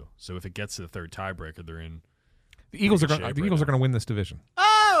 4-2. So if it gets to the third tiebreaker, they're in. The Eagles are good going. shape The right Eagles are now. going to win this division.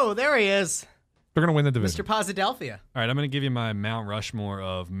 Oh, there he is. They're going to win the division. Mr. Posidelphia. All right, I'm going to give you my Mount Rushmore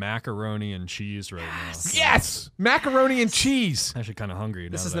of macaroni and cheese right now. Yes, macaroni and cheese. I'm actually kind of hungry.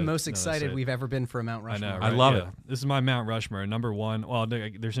 This now is that the I- most now that I excited say it. we've ever been for a Mount I Rushmore. know. I Right? love Yeah. it. This is my Mount Rushmore. Number one. Well,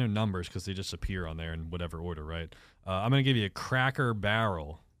 there's no numbers because they just appear on there in whatever order, right? I'm going to give you a Cracker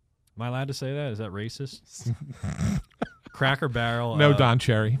Barrel. Am I allowed to say that? Is that racist? Cracker Barrel. No, Don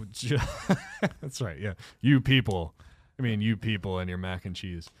Cherry. That's right. Yeah, you people. I mean, you people and your mac and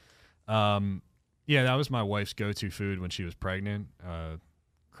cheese. Yeah, that was my wife's go-to food when she was pregnant.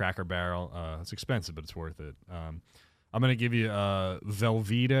 Cracker Barrel. It's expensive, but it's worth it. I'm gonna give you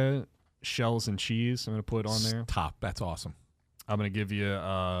Velveeta shells and cheese. I'm gonna put on there. Top. That's awesome. I'm gonna give you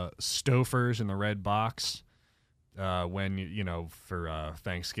Stouffer's in the red box. When for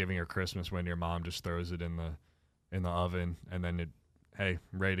Thanksgiving or Christmas, when your mom just throws it in the oven and then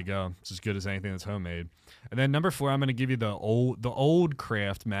ready to go. It's as good as anything that's homemade. And then number 4, I'm going to give you the old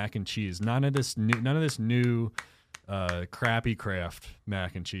Kraft mac and cheese. None of this new crappy Kraft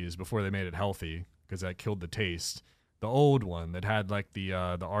mac and cheese before they made it healthy because that killed the taste. The old one that had like the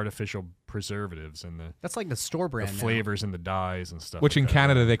artificial preservatives and That's like the store the brand now. flavors and the dyes and stuff. Which like in that.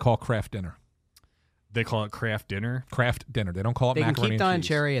 Canada they call Kraft dinner. They call it Kraft dinner. Kraft dinner. They don't call it They can macaroni keep and Don cheese.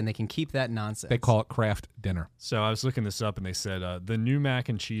 Cherry and they can keep that nonsense. They call it Kraft dinner. So I was looking this up, and they said the new mac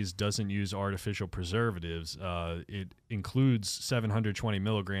and cheese doesn't use artificial preservatives. It includes 720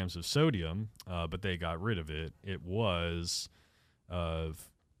 milligrams of sodium, but they got rid of it. It was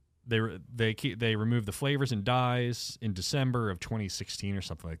they removed the flavors and dyes in December of 2016 or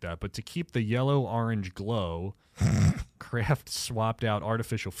something like that. But to keep the yellow-orange glow, Kraft swapped out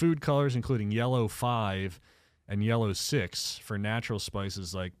artificial food colors, including yellow 5 and yellow 6, for natural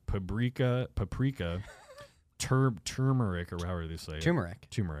spices like paprika, turmeric, or however they say it. Turmeric.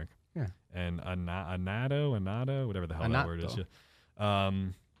 Yeah. And annatto, whatever the hell that word is. Yeah.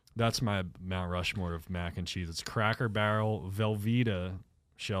 That's my Mount Rushmore of mac and cheese. It's Cracker Barrel, Velveeta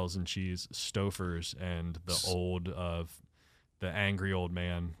shells and cheese, Stouffer's, and the angry old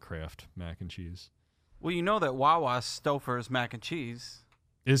man Kraft mac and cheese. Well, you know that Wawa's Stouffer's mac and cheese.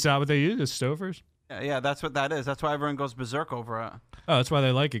 Is that what they use? Is Stouffer's? Yeah, that's what that is. That's why everyone goes berserk over it. Oh, that's why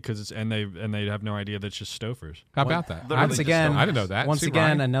they like it, because it's and they have no idea that it's just Stouffer's. How about that? Once again, I didn't know that. Once See,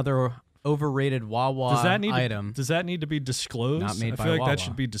 again, Ryan? another overrated Wawa item. Does that need to be disclosed? Not made I by feel like Wawa. that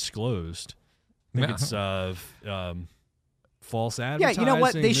should be disclosed. I think No. it's false Yeah, advertising. you know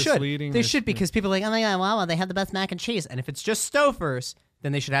what? They should. misleading. They should, because people are like, oh my god, Wawa, they have the best mac and cheese. And if it's just Stouffer's,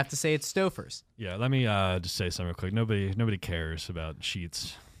 then they should have to say it's Stouffer's. Yeah, let me just say something real quick. Nobody cares about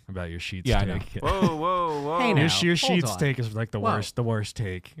Sheetz. About your Sheetz Yeah, I know. take. Whoa. Hey, Your, now, your hold Sheetz on. take is like the Whoa. worst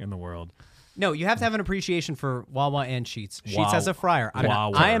take in the world. No, you have to have an appreciation for Wawa and Sheetz. Sheetz has a fryer.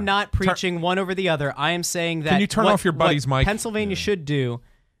 Wawa. I am not preaching one over the other. I am saying that Can you turn what- off your buddy's what mic? Pennsylvania should do.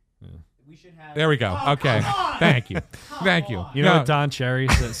 We should have. There we go. Okay. Thank you. Thank you. You know what Don Cherry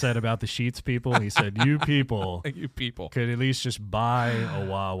said about the Sheetz people? He said, "You people You people. could at least just buy a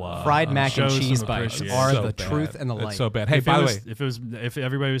Wawa." Fried mac and Show some cheese bites appreciation. are So the bad. truth and the It's light. so bad. Hey, If by it the was- way, if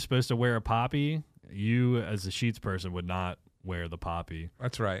everybody was supposed to wear a poppy, you as a Sheetz person would not wear the poppy.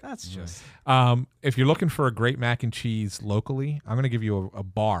 that's right. That's just If you're looking for a great mac and cheese locally, I'm going to give you a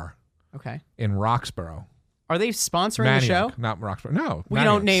bar okay. in Roxborough. Are they sponsoring the show? Manioc, not Roxborough. No, We Manioc.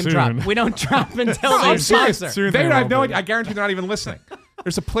 don't name Soon. drop. We don't drop until No, they I'm serious. sponsor. Soon They they have will no be. idea. I guarantee they're not even listening.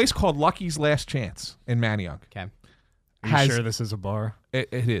 There's a place called Lucky's Last Chance in Manioc. Okay. Are you Has- sure this is a bar? It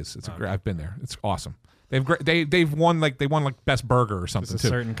is. It's a great. I've been there. It's awesome. They've won like best burger or something a too.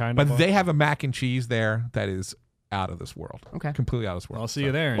 certain kind of but bar? they have a mac and cheese there that is out of this world. Okay. Completely out of this world. I'll see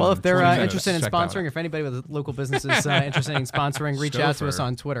you there. Well, in if they're 20 minutes. interested in Check that out. sponsoring, if anybody with local businesses interested in sponsoring, reach out to us Stouffer.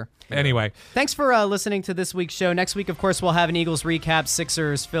 on Twitter. Anyway, Thanks for listening to this week's show. Next week, of course, we'll have an Eagles recap,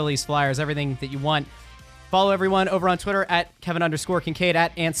 Sixers, Phillies, Flyers, everything that you want. Follow everyone over on Twitter at Kevin_Kincaid,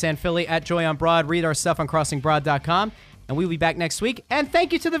 at AntSanPhilly, at JoyOnBroad. Read our stuff on CrossingBroad.com. And we'll be back next week. And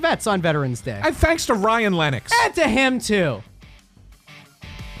thank you to the vets on Veterans Day. and thanks to Ryan Lennox. And to him, too.